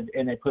adhesive,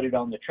 and they put it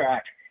on the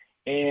track.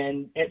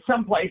 And at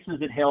some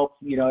places it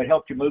helped, it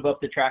helped you move up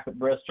the track at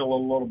Bristol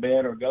a little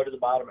bit or go to the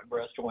bottom at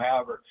Bristol,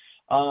 however,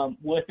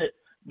 with it.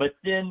 But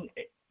then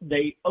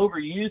they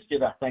overused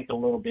it, I think, a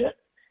little bit.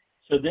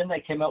 So then they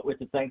came up with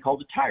a thing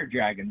called the Tire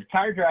Dragon. The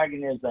Tire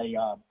Dragon is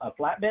a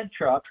flatbed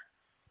truck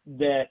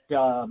that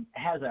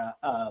has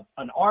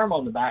an arm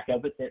on the back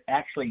of it that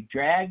actually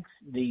drags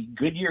the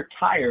Goodyear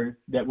tires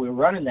that we're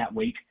running that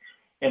week,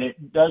 and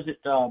it does it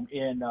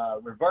in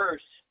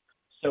reverse.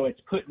 So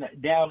it's putting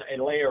down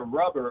a layer of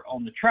rubber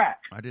on the track.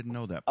 I didn't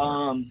know that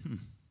part.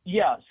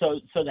 Yeah, so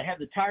they have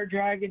the Tire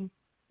Dragon.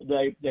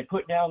 They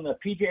put down the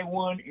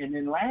PJ1, and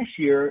then last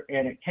year,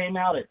 and it came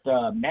out at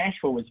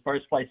Nashville was the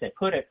first place they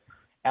put it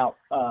out.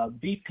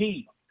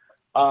 BP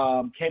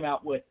came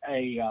out with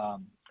a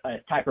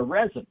type of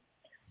resin,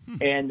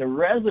 and the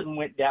resin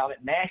went down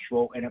at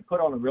Nashville, and it put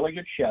on a really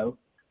good show.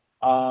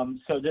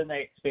 So then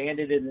they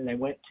expanded it, and they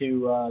went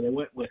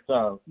with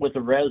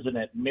the resin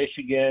at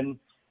Michigan,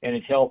 and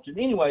it helped. And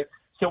anyway,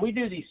 so we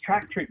do these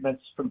track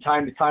treatments from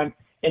time to time,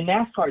 and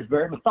NASCAR is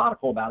very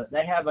methodical about it.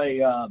 They have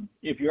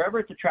if you're ever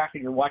at the track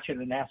and you're watching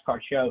a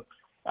NASCAR show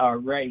or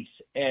race,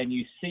 and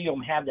you see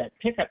them have that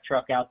pickup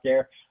truck out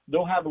there,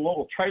 they'll have a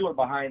little trailer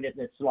behind it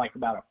that's like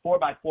about a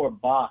 4x4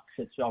 box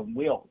that's on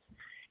wheels.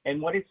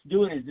 And what it's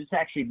doing is it's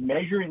actually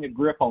measuring the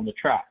grip on the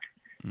track.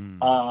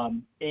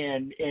 And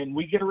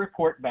we get a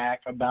report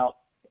back about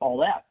all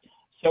that.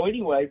 So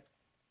anyway,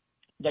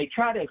 they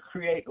try to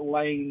create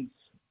lanes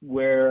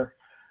where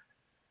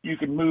you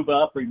can move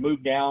up or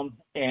move down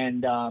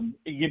and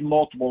give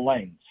multiple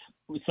lanes.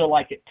 So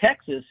like at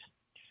Texas,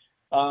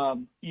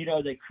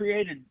 they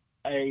created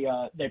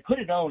they put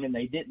it on and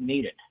they didn't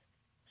need it.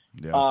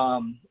 Yeah.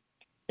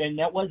 And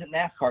that wasn't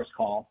NASCAR's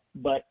call,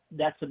 but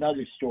that's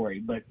another story.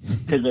 But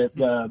because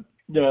the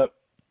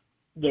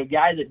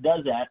guy that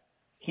does that,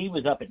 he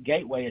was up at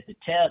Gateway at the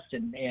test,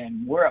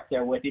 and we're up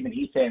there with him, and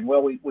he's saying,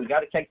 well, we got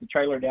to take the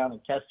trailer down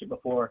and test it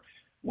before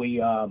we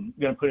going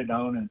to put it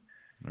on.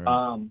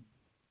 And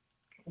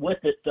with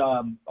it,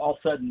 all of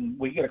a sudden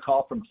we get a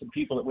call from some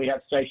people that we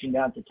have stationed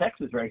down at the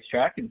Texas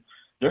racetrack, and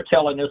they're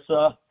telling us,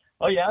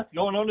 oh yeah, it's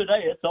going on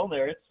today. It's on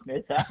there.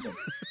 It's happening.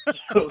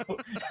 So,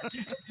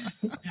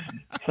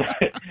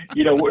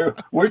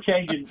 we're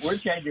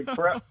changing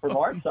prep from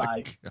our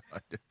side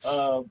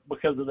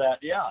because of that.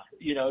 Yeah,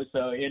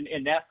 so and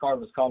NASCAR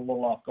was caught a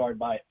little off guard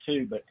by it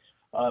too, but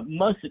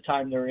most of the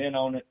time they're in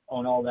on it,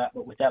 on all that.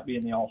 But with that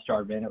being the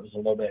All-Star event, it was a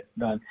little bit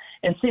done.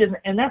 And see,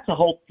 and that's the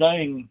whole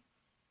thing.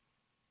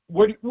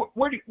 Where's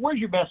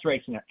your best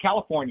racing at?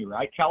 California,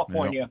 right?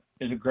 California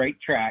is a great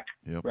track,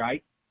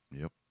 right?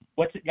 Yep.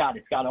 What's it got?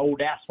 It's got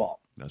old asphalt.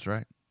 That's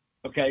right.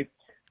 Okay.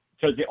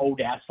 Because the old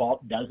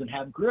asphalt doesn't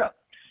have grip.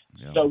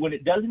 Yep. So when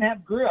it doesn't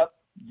have grip,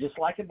 just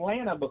like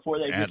Atlanta before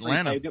they just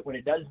repaved it, when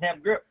it doesn't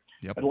have grip,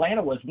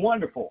 Atlanta was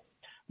wonderful.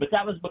 But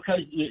that was because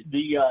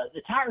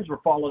the tires were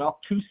falling off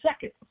 2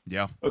 seconds.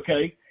 Yeah.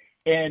 Okay.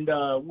 And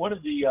one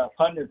of the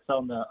pundits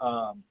on the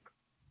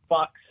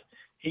Fox,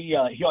 he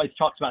always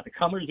talks about the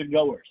comers and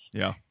goers.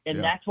 Yeah.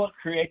 And that's what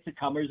creates the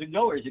comers and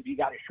goers. If you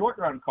got a short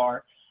run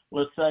car,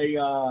 let's say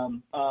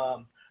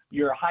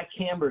you're a high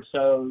camber,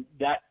 so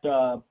that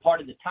part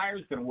of the tire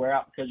is going to wear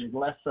out because there's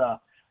less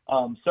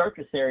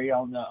surface area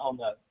on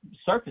the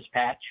surface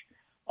patch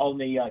on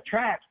the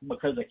track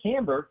because of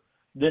camber.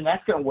 Then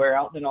that's going to wear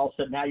out. Then all of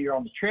a sudden now you're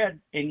on the tread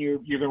and you're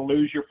going to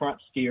lose your front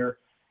steer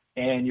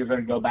and you're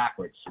going to go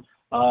backwards.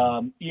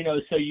 So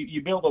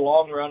you build a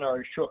long run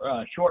or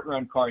a short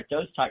run car at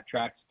those type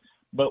tracks,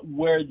 but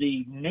where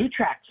the new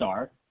tracks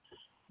are,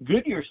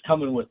 Goodyear's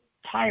coming with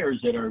tires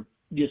that are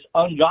just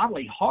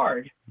ungodly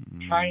hard,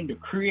 trying to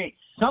create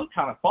some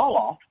kind of fall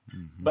off,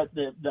 but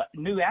the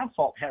new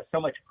asphalt has so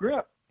much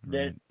grip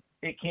that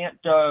it can't.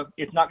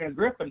 It's not going to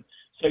grip, and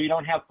so you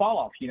don't have fall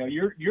offs.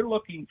 You're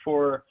looking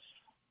for,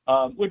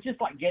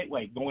 just like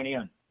Gateway going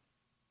in.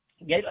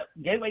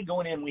 Gateway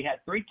going in, we had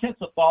 0.3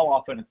 of fall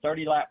off in a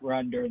 30-lap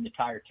run during the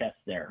tire test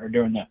there, or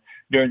during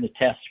the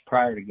test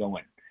prior to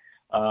going,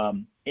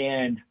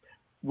 and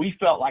we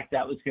felt like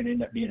that was going to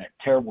end up being a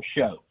terrible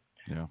show.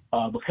 Yeah.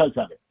 Because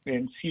of it.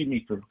 And excuse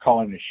me for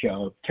calling it a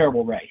show, a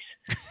terrible race.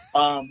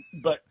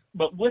 But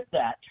with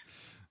that,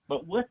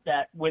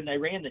 when they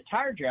ran the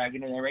Tire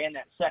Dragon and they ran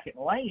that second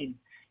lane,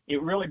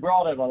 it really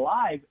brought it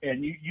alive.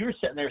 And you're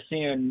sitting there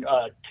seeing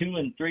 2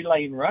 and 3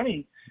 lane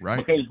running, right?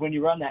 Because when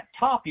you run that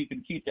top, you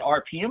can keep the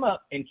RPM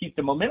up and keep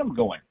the momentum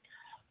going.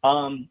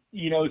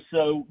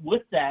 So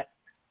with that,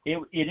 it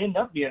ended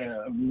up being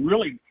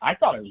I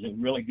thought it was a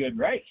really good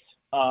race.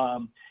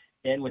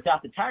 And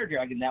without the Tire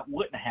Dragon, that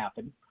wouldn't have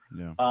happened.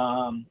 Yeah.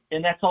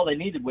 And that's all they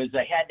needed was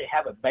they had to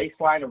have a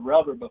baseline of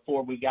rubber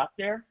before we got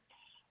there,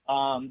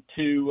 so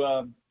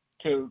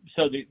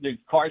the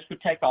cars could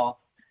take off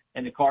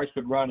and the cars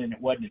could run, and it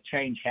wasn't a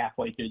change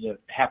halfway through the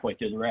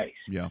race.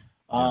 Yeah.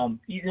 So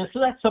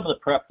that's some of the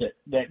prep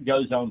that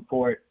goes on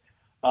for it.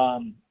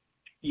 And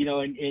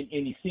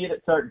you see it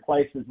at certain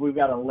places. We've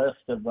got a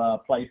list of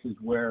places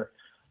where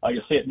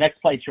you'll see it.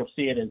 Next place you'll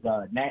see it is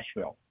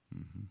Nashville.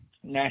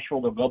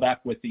 Nashville, they'll go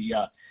back with the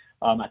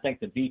I think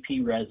the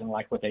VP resin,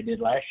 like what they did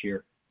last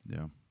year.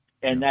 Yeah.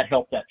 and that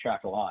helped that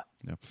track a lot.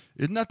 Yeah.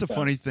 Isn't that the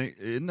funny thing?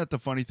 Isn't that the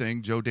funny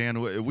thing, Joe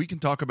Dan? We can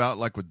talk about,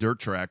 like, with dirt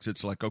tracks,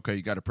 it's like, okay,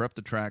 you got to prep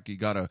the track, you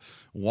got to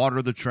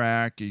water the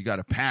track, you got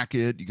to pack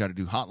it, you got to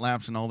do hot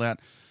laps and all that.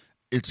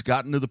 It's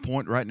gotten to the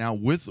point right now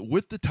with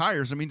the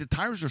tires. I mean, the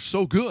tires are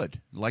so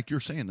good. Like you're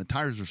saying, the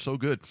tires are so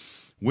good.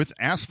 With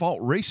asphalt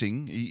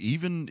racing,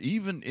 even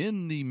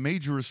in the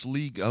majorest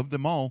league of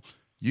them all,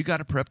 you got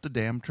to prep the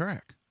damn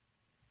track.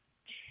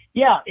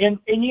 Yeah, and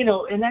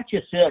and that's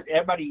just it.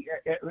 Everybody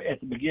at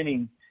the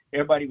beginning,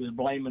 everybody was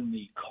blaming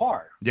the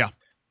car. Yeah.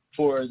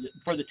 For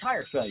the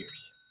tire failures,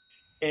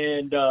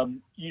 and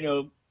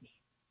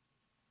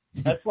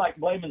that's like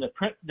blaming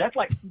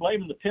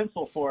the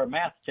pencil for a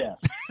math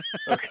test.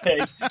 Okay,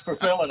 for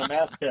failing a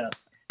math test.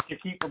 To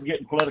keep from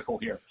getting political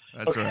here.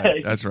 That's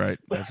right.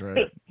 That's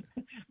right.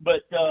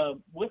 But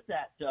with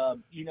that,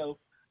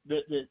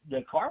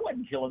 the car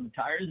wasn't killing the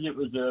tires. It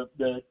was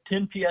the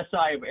 10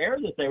 psi of air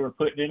that they were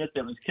putting in it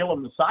that was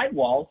killing the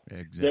sidewalls.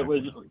 Exactly. That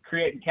was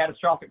creating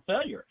catastrophic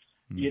failure.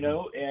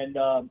 Mm-hmm.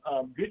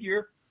 And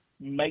Goodyear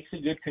makes a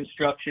good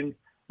construction.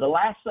 The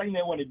last thing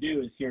they want to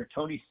do is hear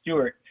Tony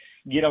Stewart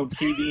get on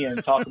TV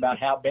and talk about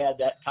how bad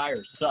that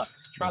tire sucks.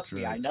 Trust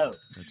me, I know.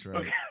 That's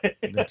right. Okay?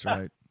 That's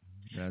right.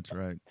 That's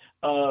right.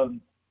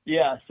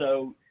 Yeah,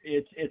 so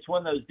it's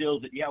one of those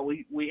deals that,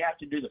 we have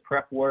to do the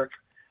prep work,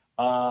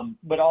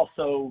 but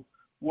also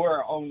we're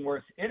our own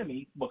worst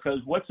enemy, because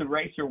what's a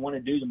racer want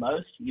to do the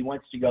most? He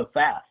wants to go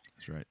fast.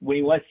 That's right. When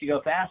he wants to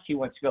go fast, he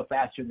wants to go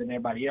faster than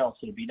everybody else.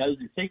 And if he knows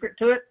the secret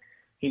to it,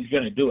 he's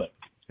going to do it.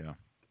 Yeah.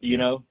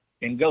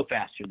 And go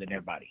faster than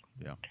everybody.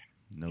 Yeah.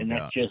 No and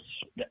doubt. That's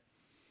just,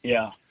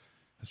 yeah.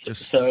 That's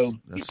just so,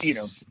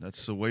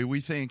 that's the way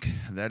we think.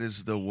 That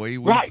is the way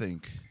we right.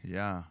 think.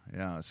 Yeah.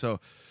 Yeah. So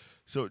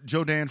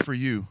Joe Dan, for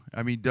you,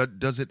 I mean,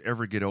 does it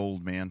ever get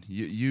old, man?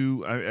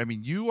 You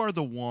are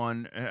the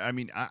one. I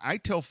mean, I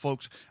tell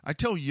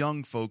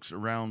young folks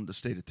around the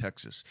state of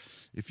Texas,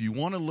 if you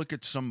want to look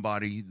at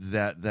somebody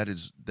that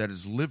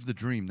has lived the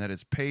dream, that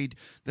has paid,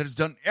 that has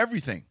done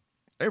everything.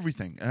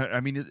 I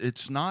mean,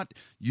 it's not,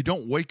 you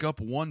don't wake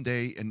up one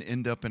day and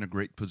end up in a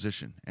great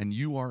position, and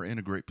you are in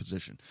a great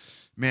position.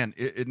 Man,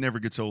 it never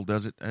gets old,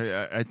 does it?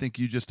 I think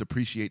you just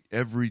appreciate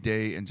every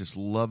day and just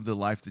love the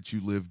life that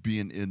you live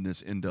being in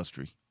this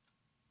industry.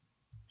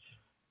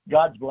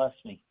 God's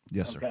blessed me.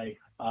 Yes, sir. Okay.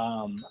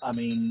 I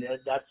mean,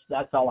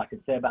 that's all I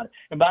can say about it.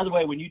 And by the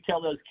way, when you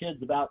tell those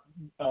kids about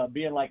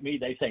being like me,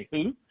 they say,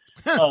 who?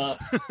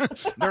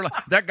 They're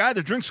like, that guy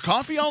that drinks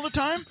coffee all the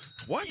time?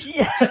 What?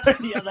 Yeah,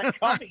 that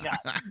coffee guy.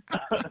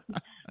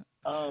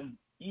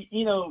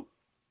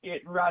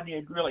 Rodney,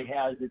 it really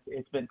has.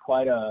 It's been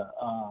quite a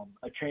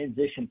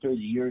transition through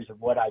the years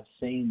of what I've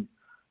seen,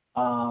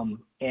 and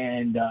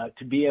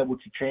to be able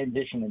to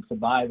transition and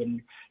survive and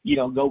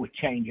go with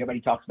change. Everybody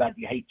talks about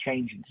you hate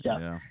change and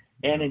stuff,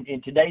 and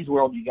in today's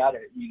world, you gotta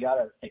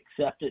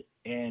accept it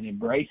and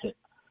embrace it,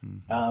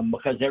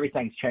 because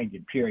everything's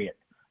changing. Period.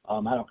 I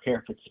don't care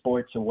if it's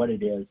sports or what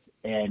it is.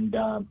 And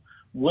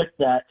with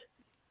that,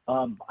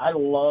 I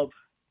love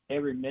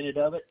every minute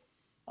of it.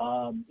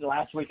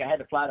 Last week I had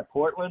to fly to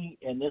Portland,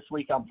 and this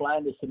week I'm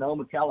flying to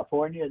Sonoma,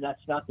 California, and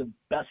that's not the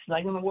best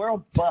thing in the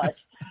world, but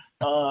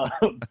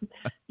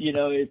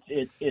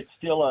it's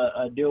still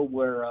a deal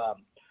where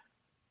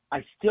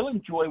I still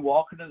enjoy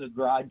walking in the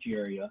garage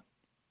area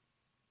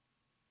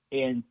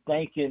and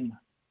thinking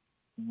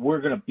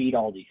we're going to beat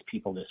all these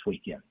people this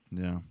weekend.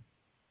 Yeah.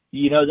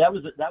 That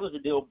was a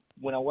deal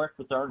when I worked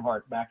with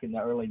Earnhardt back in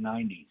the early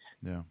 90s.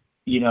 Yeah.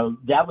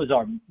 That was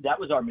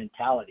our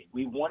mentality.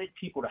 We wanted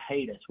people to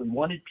hate us. We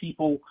wanted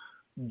people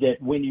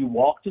that when you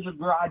walked in the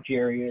garage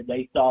area,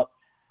 they thought,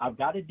 I've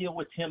got to deal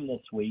with him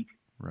this week.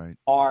 Right.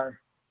 Or,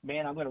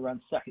 man, I'm going to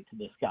run second to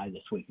this guy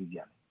this week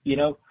again.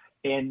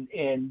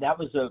 And that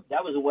was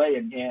a way.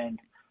 And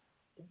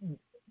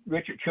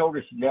Richard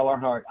Childress and Dale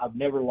Earnhardt, I've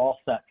never lost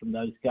that from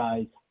those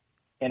guys.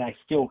 And I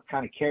still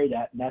kind of carry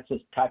that, and that's the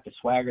type of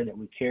swagger that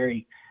we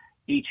carry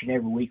each and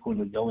every week when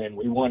we go in.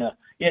 We want to,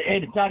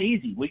 and it's not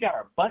easy. We got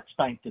our butts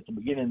spanked at the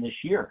beginning of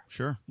this year.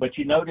 Sure. But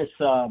you notice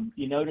that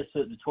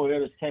the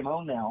Toyotas came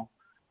on now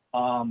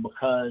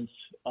because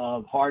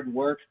of hard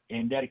work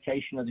and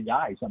dedication of the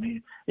guys. I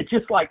mean, it's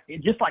just like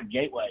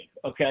Gateway.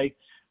 Okay,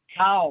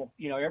 Kyle.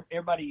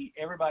 Everybody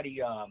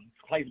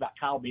complains about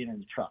Kyle being in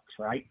the trucks,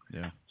 right?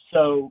 Yeah.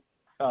 So,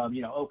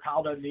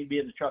 Kyle doesn't need to be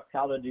in the truck.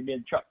 Kyle doesn't need to be in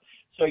the truck.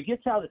 So he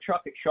gets out of the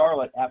truck at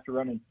Charlotte after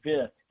running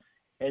fifth,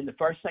 and the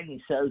first thing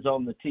he says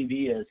on the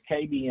TV is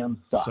KBM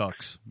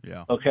sucks.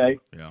 Yeah. Okay?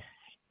 Yeah.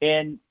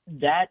 And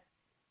that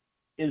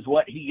is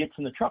what he gets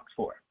in the trucks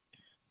for.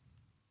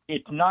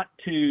 It's not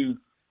to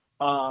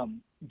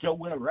go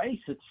win a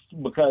race. It's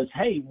because,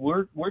 hey,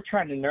 we're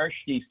trying to nourish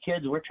these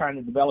kids. We're trying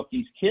to develop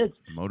these kids.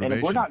 Motivation. And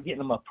if we're not getting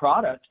them a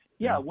product,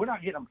 we're not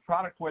getting them a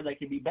product where they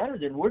can be better,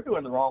 then we're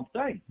doing the wrong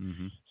thing.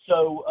 Mm-hmm.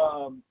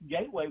 So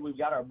Gateway, we've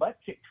got our butt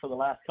kicked for the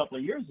last couple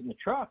of years in the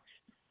trucks,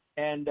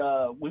 and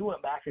we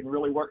went back and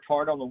really worked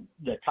hard on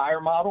the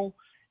tire model,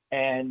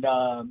 and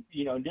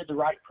did the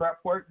right prep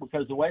work,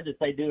 because the way that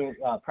they do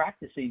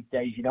practice these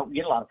days, you don't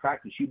get a lot of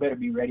practice. You better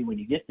be ready when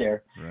you get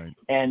there. Right.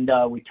 And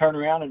we turn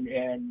around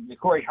and the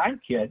Corey Hine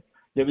kid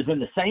that was in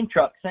the same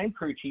truck, same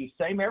crew chief,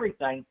 same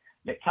everything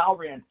that Kyle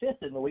ran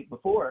fifth in the week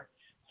before,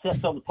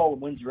 sets on the pole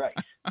and wins the race.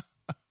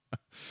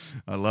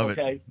 I love it.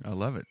 I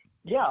love it.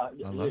 Yeah,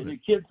 the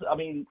kids. I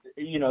mean,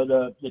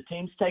 the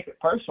teams take it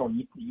personal.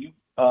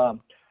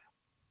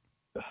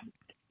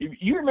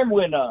 You remember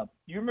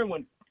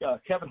when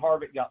Kevin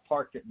Harvick got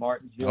parked at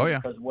Martinsville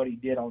because of what he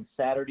did on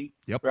Saturday?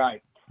 Yep.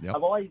 Right. Yep.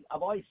 I've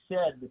always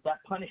said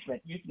that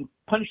punishment, you can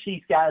punish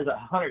these guys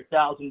 $100,000.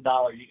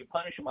 You can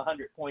punish them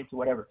 100 points or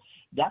whatever.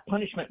 That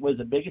punishment was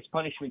the biggest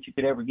punishment you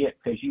could ever get,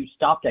 because you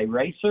stopped a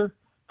racer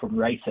from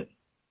racing.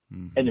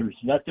 Mm-hmm. And there's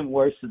nothing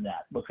worse than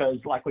that, because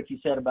like what you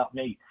said about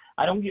me,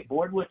 I don't get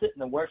bored with it,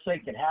 and the worst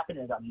thing that can happen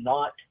is I'm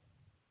not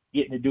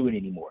getting to do it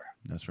anymore.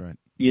 That's right.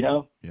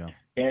 Yeah.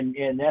 And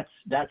that's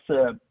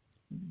the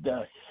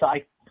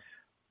psyche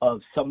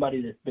of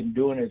somebody that's been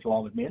doing it as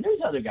long as me. And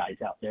there's other guys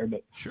out there,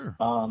 but sure.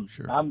 I'm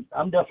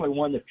definitely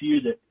one of the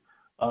few that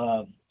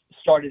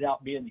started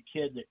out being the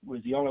kid that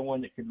was the only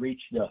one that could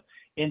reach the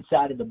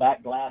inside of the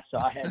back glass, so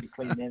I had to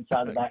clean the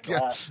inside of the back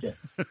glass.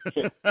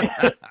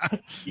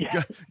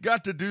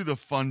 Got to do the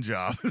fun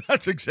job.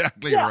 That's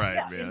exactly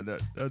right, man.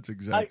 That's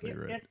exactly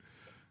right.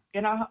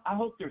 And I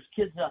hope there's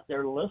kids out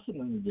there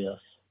listening to this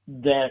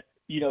that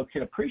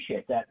can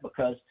appreciate that,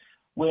 because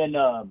when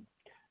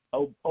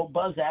old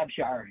Buzz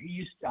Abshire,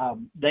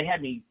 they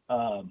had me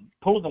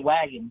pulling the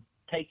wagon,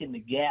 taking the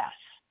gas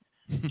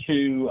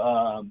to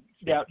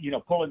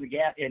pulling the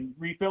gas and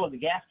refilling the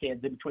gas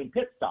cans in between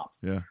pit stops.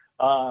 Yeah.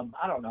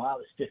 I don't know, I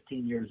was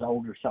 15 years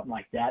old or something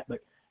like that, but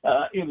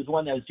it was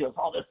one of those deals,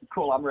 this is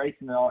cool, I'm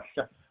racing and all that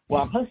stuff.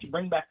 Well, I'm supposed to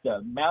bring back the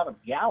amount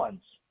of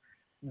gallons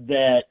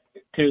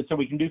so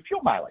we can do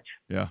fuel mileage.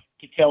 Yeah.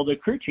 To tell the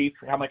crew chief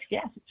how much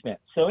gas it spent.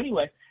 So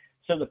anyway,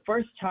 the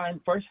first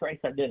race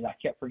I did it, I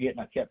kept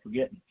forgetting.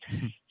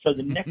 So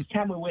the next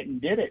time we went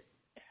and did it,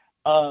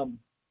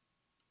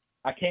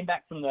 I came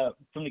back from the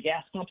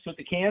gas pumps with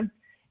the can,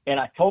 and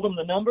I told him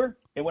the number.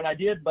 And when I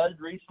did, Buzz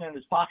reached in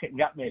his pocket and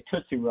got me a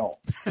Tootsie Roll.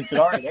 He said,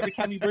 all right, every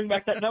time you bring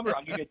back that number,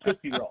 I'll give you a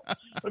Tootsie Roll.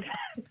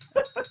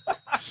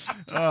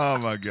 Oh,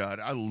 my God.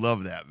 I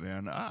love that,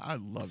 man. I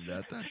love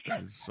that.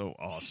 That is so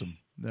awesome.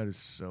 That is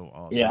so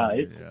awesome.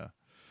 Yeah.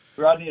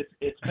 Rodney,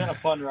 it's been a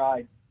fun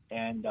ride,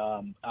 and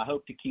I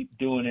hope to keep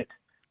doing it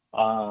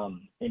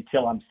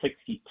until I'm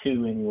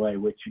 62 anyway,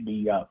 which would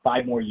be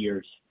 5 more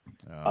years.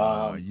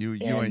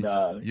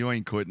 You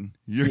ain't quitting.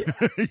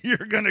 You're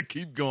gonna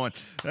keep going.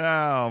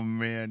 Oh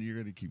man, you're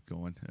gonna keep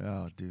going.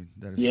 Oh dude,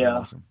 that is so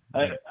awesome.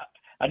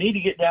 I need to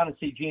get down and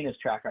see Gina's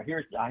track. I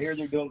hear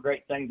they're doing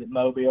great things at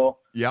Mobile.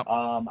 Yep.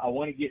 I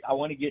want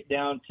to get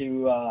down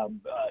to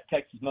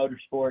Texas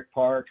Motorsport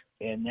Park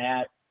and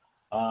that.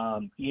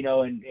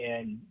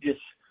 And just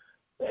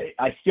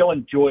I still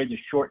enjoy the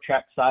short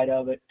track side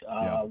of it.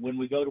 When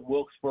we go to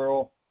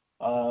Wilkesboro,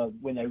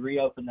 when they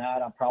reopen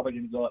that, I'm probably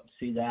going to go up and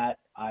see that.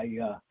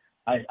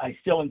 I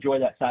still enjoy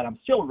that side. I'm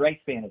still a race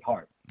fan at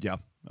heart. Yeah.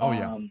 Oh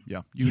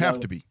yeah. You have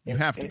to be. You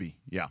have to be.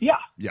 Yeah. Yeah.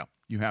 Yeah.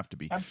 You have to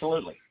be.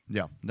 Absolutely.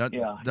 Yeah.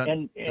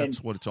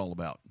 That's what it's all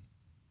about.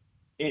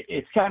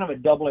 It's kind of a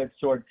double-edged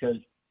sword, because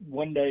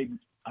one day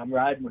I'm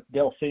riding with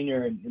Dale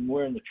Sr. and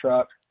we're in the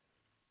truck,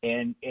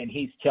 and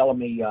he's telling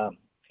me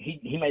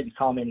he made the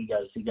comment. He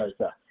goes,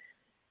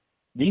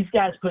 these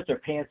guys put their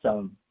pants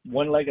on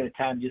one leg at a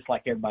time, just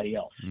like everybody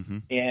else. Mm-hmm.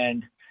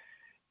 And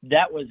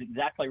that was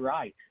exactly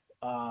right.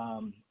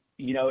 And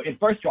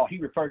first of all, he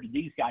referred to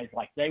these guys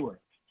like they were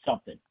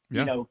something,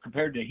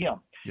 compared to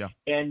him. Yeah.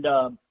 And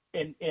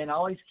I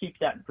always keep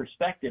that in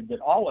perspective, that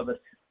all of us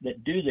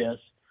that do this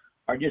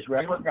are just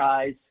regular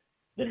guys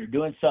that are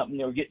doing something,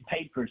 that are getting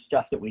paid for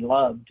stuff that we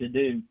love to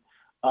do.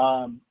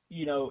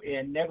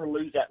 And never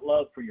lose that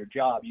love for your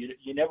job.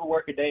 You never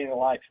work a day in your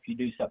life if you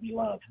do something you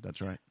love.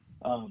 That's right.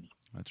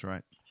 That's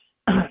right.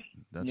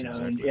 That's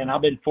and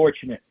I've been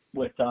fortunate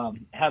with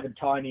having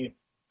Tanya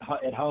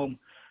at home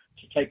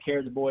to take care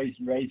of the boys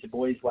and raise the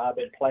boys while I've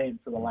been playing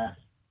for the last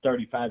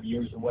 35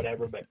 years or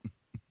whatever. But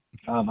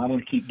I'm going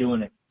to keep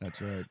doing it.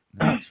 That's right.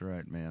 That's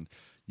right, man.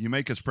 You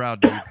make us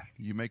proud, dude.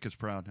 You make us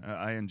proud.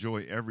 I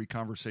enjoy every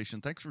conversation.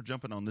 Thanks for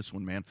jumping on this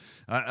one, man.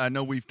 I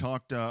know we've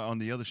talked on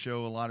the other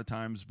show a lot of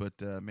times, but,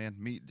 man,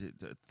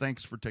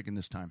 thanks for taking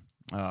this time.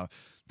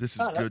 This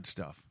is good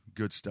stuff.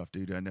 Good stuff,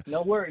 dude. And,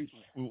 no worries.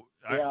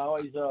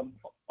 Always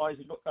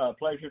a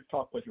pleasure to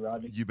talk with you,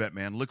 Rodney. You bet,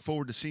 man. Look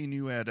forward to seeing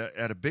you at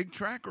a big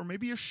track or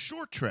maybe a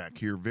short track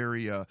here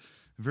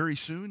very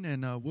soon,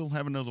 and we'll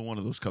have another one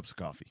of those cups of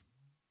coffee.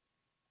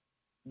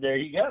 There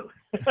you go.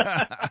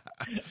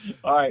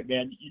 All right,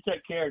 man. You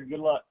take care and good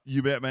luck.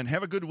 You bet, man.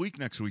 Have a good week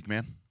next week,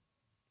 man.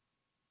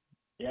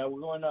 Yeah,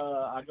 we're going.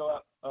 I go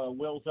up.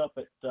 Will's up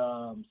at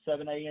 7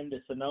 a.m. to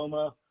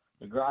Sonoma.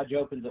 The garage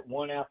opens at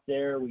 1 out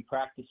there. We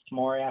practice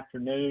tomorrow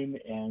afternoon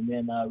and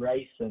then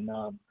race, and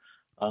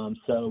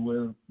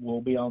so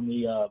we'll be on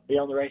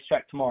the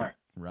racetrack tomorrow.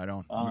 Right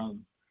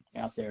on.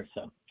 Out there.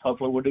 So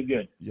hopefully we'll do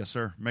good. Yes,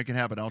 sir. Make it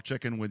happen. I'll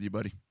check in with you,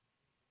 buddy.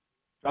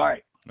 All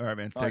right. All right,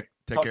 man. All right.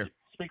 Take care.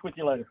 Speak with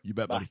you later. You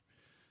bet, Bye. buddy.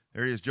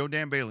 There he is, H.Joe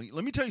Dan Bailey.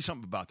 Let me tell you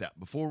something about that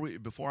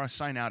before I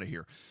sign out of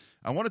here.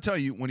 I want to tell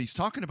you when he's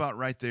talking about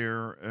right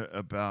there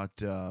about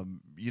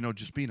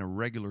just being a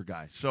regular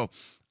guy. So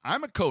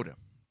I'm at COTA.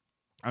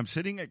 I'm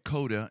sitting at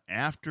COTA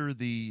after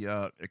the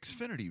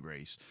Xfinity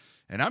race,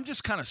 and I'm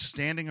just kind of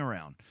standing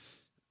around.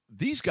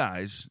 These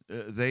guys,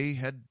 they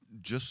had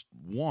just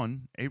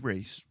won a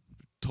race.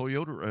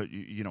 Toyota,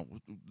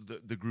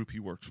 the group he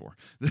works for,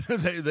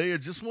 they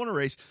had just won a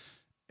race.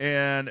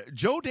 And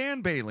H.Joe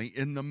Dan Bailey,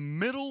 in the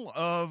middle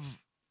of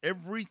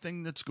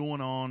everything that's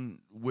going on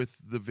with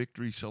the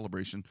victory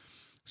celebration,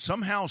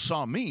 somehow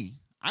saw me,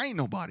 I ain't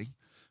nobody,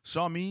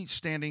 saw me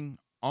standing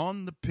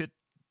on the pit,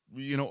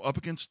 up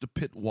against the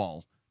pit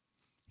wall.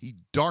 He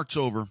darts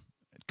over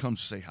and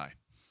comes to say hi.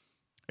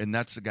 And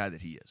that's the guy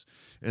that he is.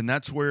 And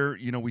that's where,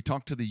 we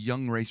talk to the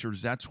young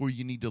racers. That's where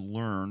you need to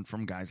learn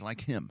from guys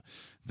like him.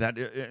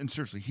 And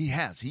seriously, he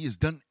has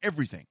done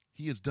everything.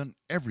 He has done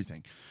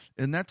everything.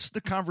 And that's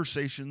the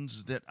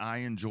conversations that I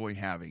enjoy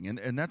having.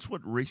 And that's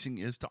what racing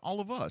is to all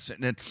of us.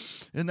 And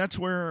that's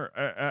where,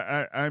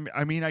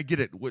 I get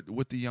it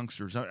with the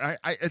youngsters.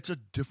 It's a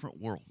different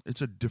world.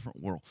 It's a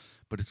different world.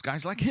 But it's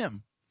guys like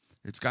him.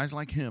 It's guys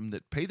like him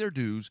that pay their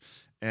dues.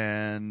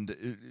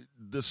 And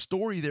the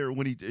story there,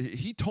 when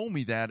he told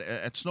me that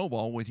at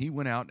Snowball when he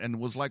went out and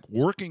was like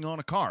working on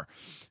a car.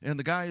 And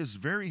the guy is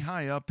very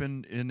high up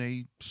in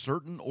a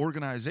certain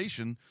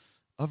organization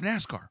of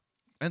NASCAR.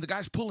 And the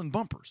guy's pulling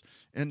bumpers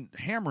and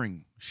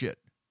hammering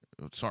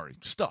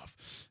stuff.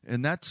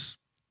 And that's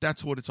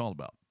what it's all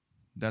about.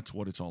 That's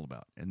what it's all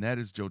about. And that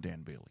is H.Joe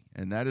Dan Bailey.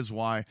 And that is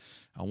why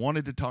I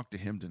wanted to talk to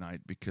him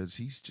tonight, because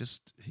he's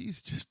just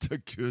a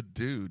good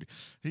dude.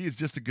 He is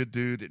just a good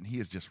dude, and he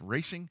is just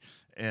racing.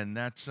 And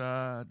that's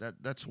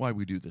why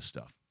we do this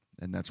stuff.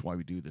 And that's why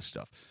we do this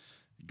stuff.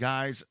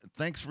 Guys,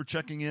 thanks for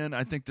checking in.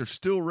 I think there's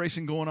still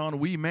racing going on.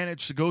 We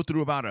managed to go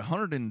through about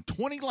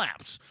 120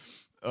 laps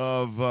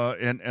of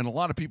and a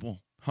lot of people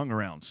hung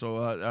around.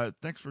 So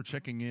thanks for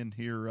checking in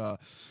here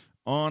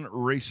on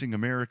Racing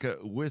America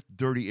with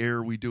Dirty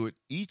Air. We do it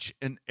each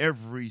and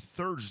every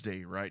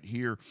Thursday right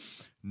here.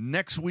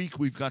 Next week,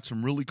 we've got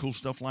some really cool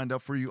stuff lined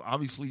up for you.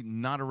 Obviously,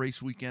 not a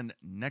race weekend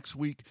next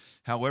week.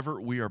 However,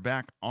 we are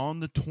back on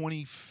the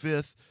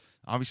 25th.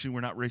 Obviously,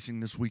 we're not racing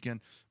this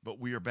weekend, but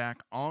we are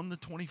back on the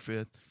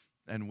 25th,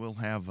 and we'll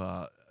have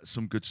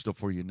some good stuff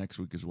for you next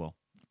week as well.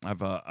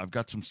 I've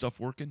got some stuff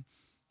working.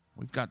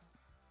 We've got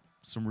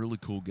some really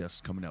cool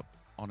guests coming up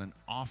on an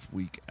off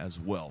week as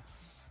well.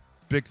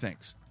 Big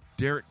thanks.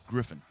 Derrick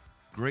Griffin,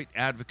 great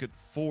advocate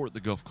for the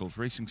Gulf Coast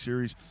Racing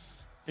Series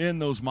in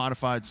those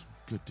modifieds.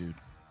 Good dude.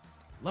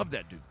 Love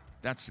that dude.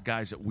 That's the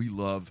guys that we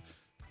love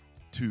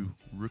to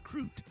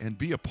recruit and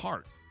be a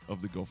part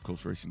of the Gulf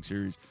Coast Racing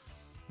Series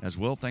as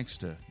well. Thanks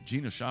to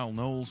Gina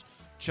Schild-Knowles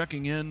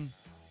checking in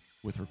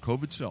with her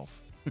COVID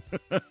self.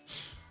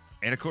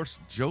 And, of course,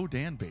 H.Joe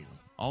Dan Bailey.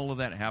 All of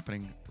that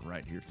happening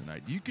right here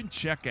tonight. You can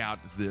check out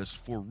this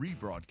for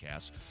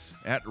rebroadcast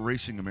at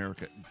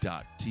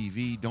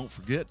racingamerica.tv. Don't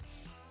forget,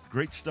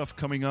 great stuff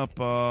coming up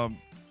on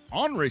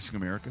Racing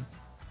America.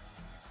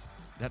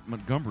 That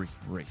Montgomery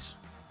race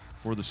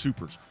for the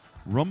Supers.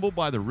 Rumble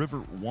by the River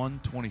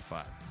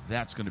 125.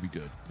 That's going to be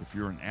good. If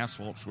you're an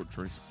asphalt short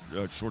track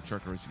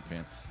racing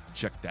fan,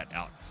 check that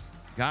out.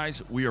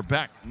 Guys, we are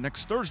back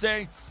next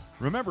Thursday.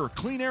 Remember,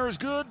 clean air is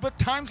good, but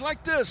times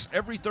like this,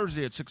 every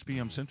Thursday at 6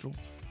 p.m. Central,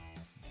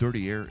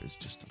 Dirty Air is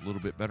just a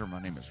little bit better.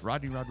 My name is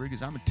Rodney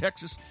Rodriguez. I'm in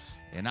Texas,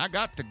 and I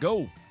got to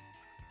go.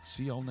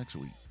 See y'all next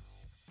week.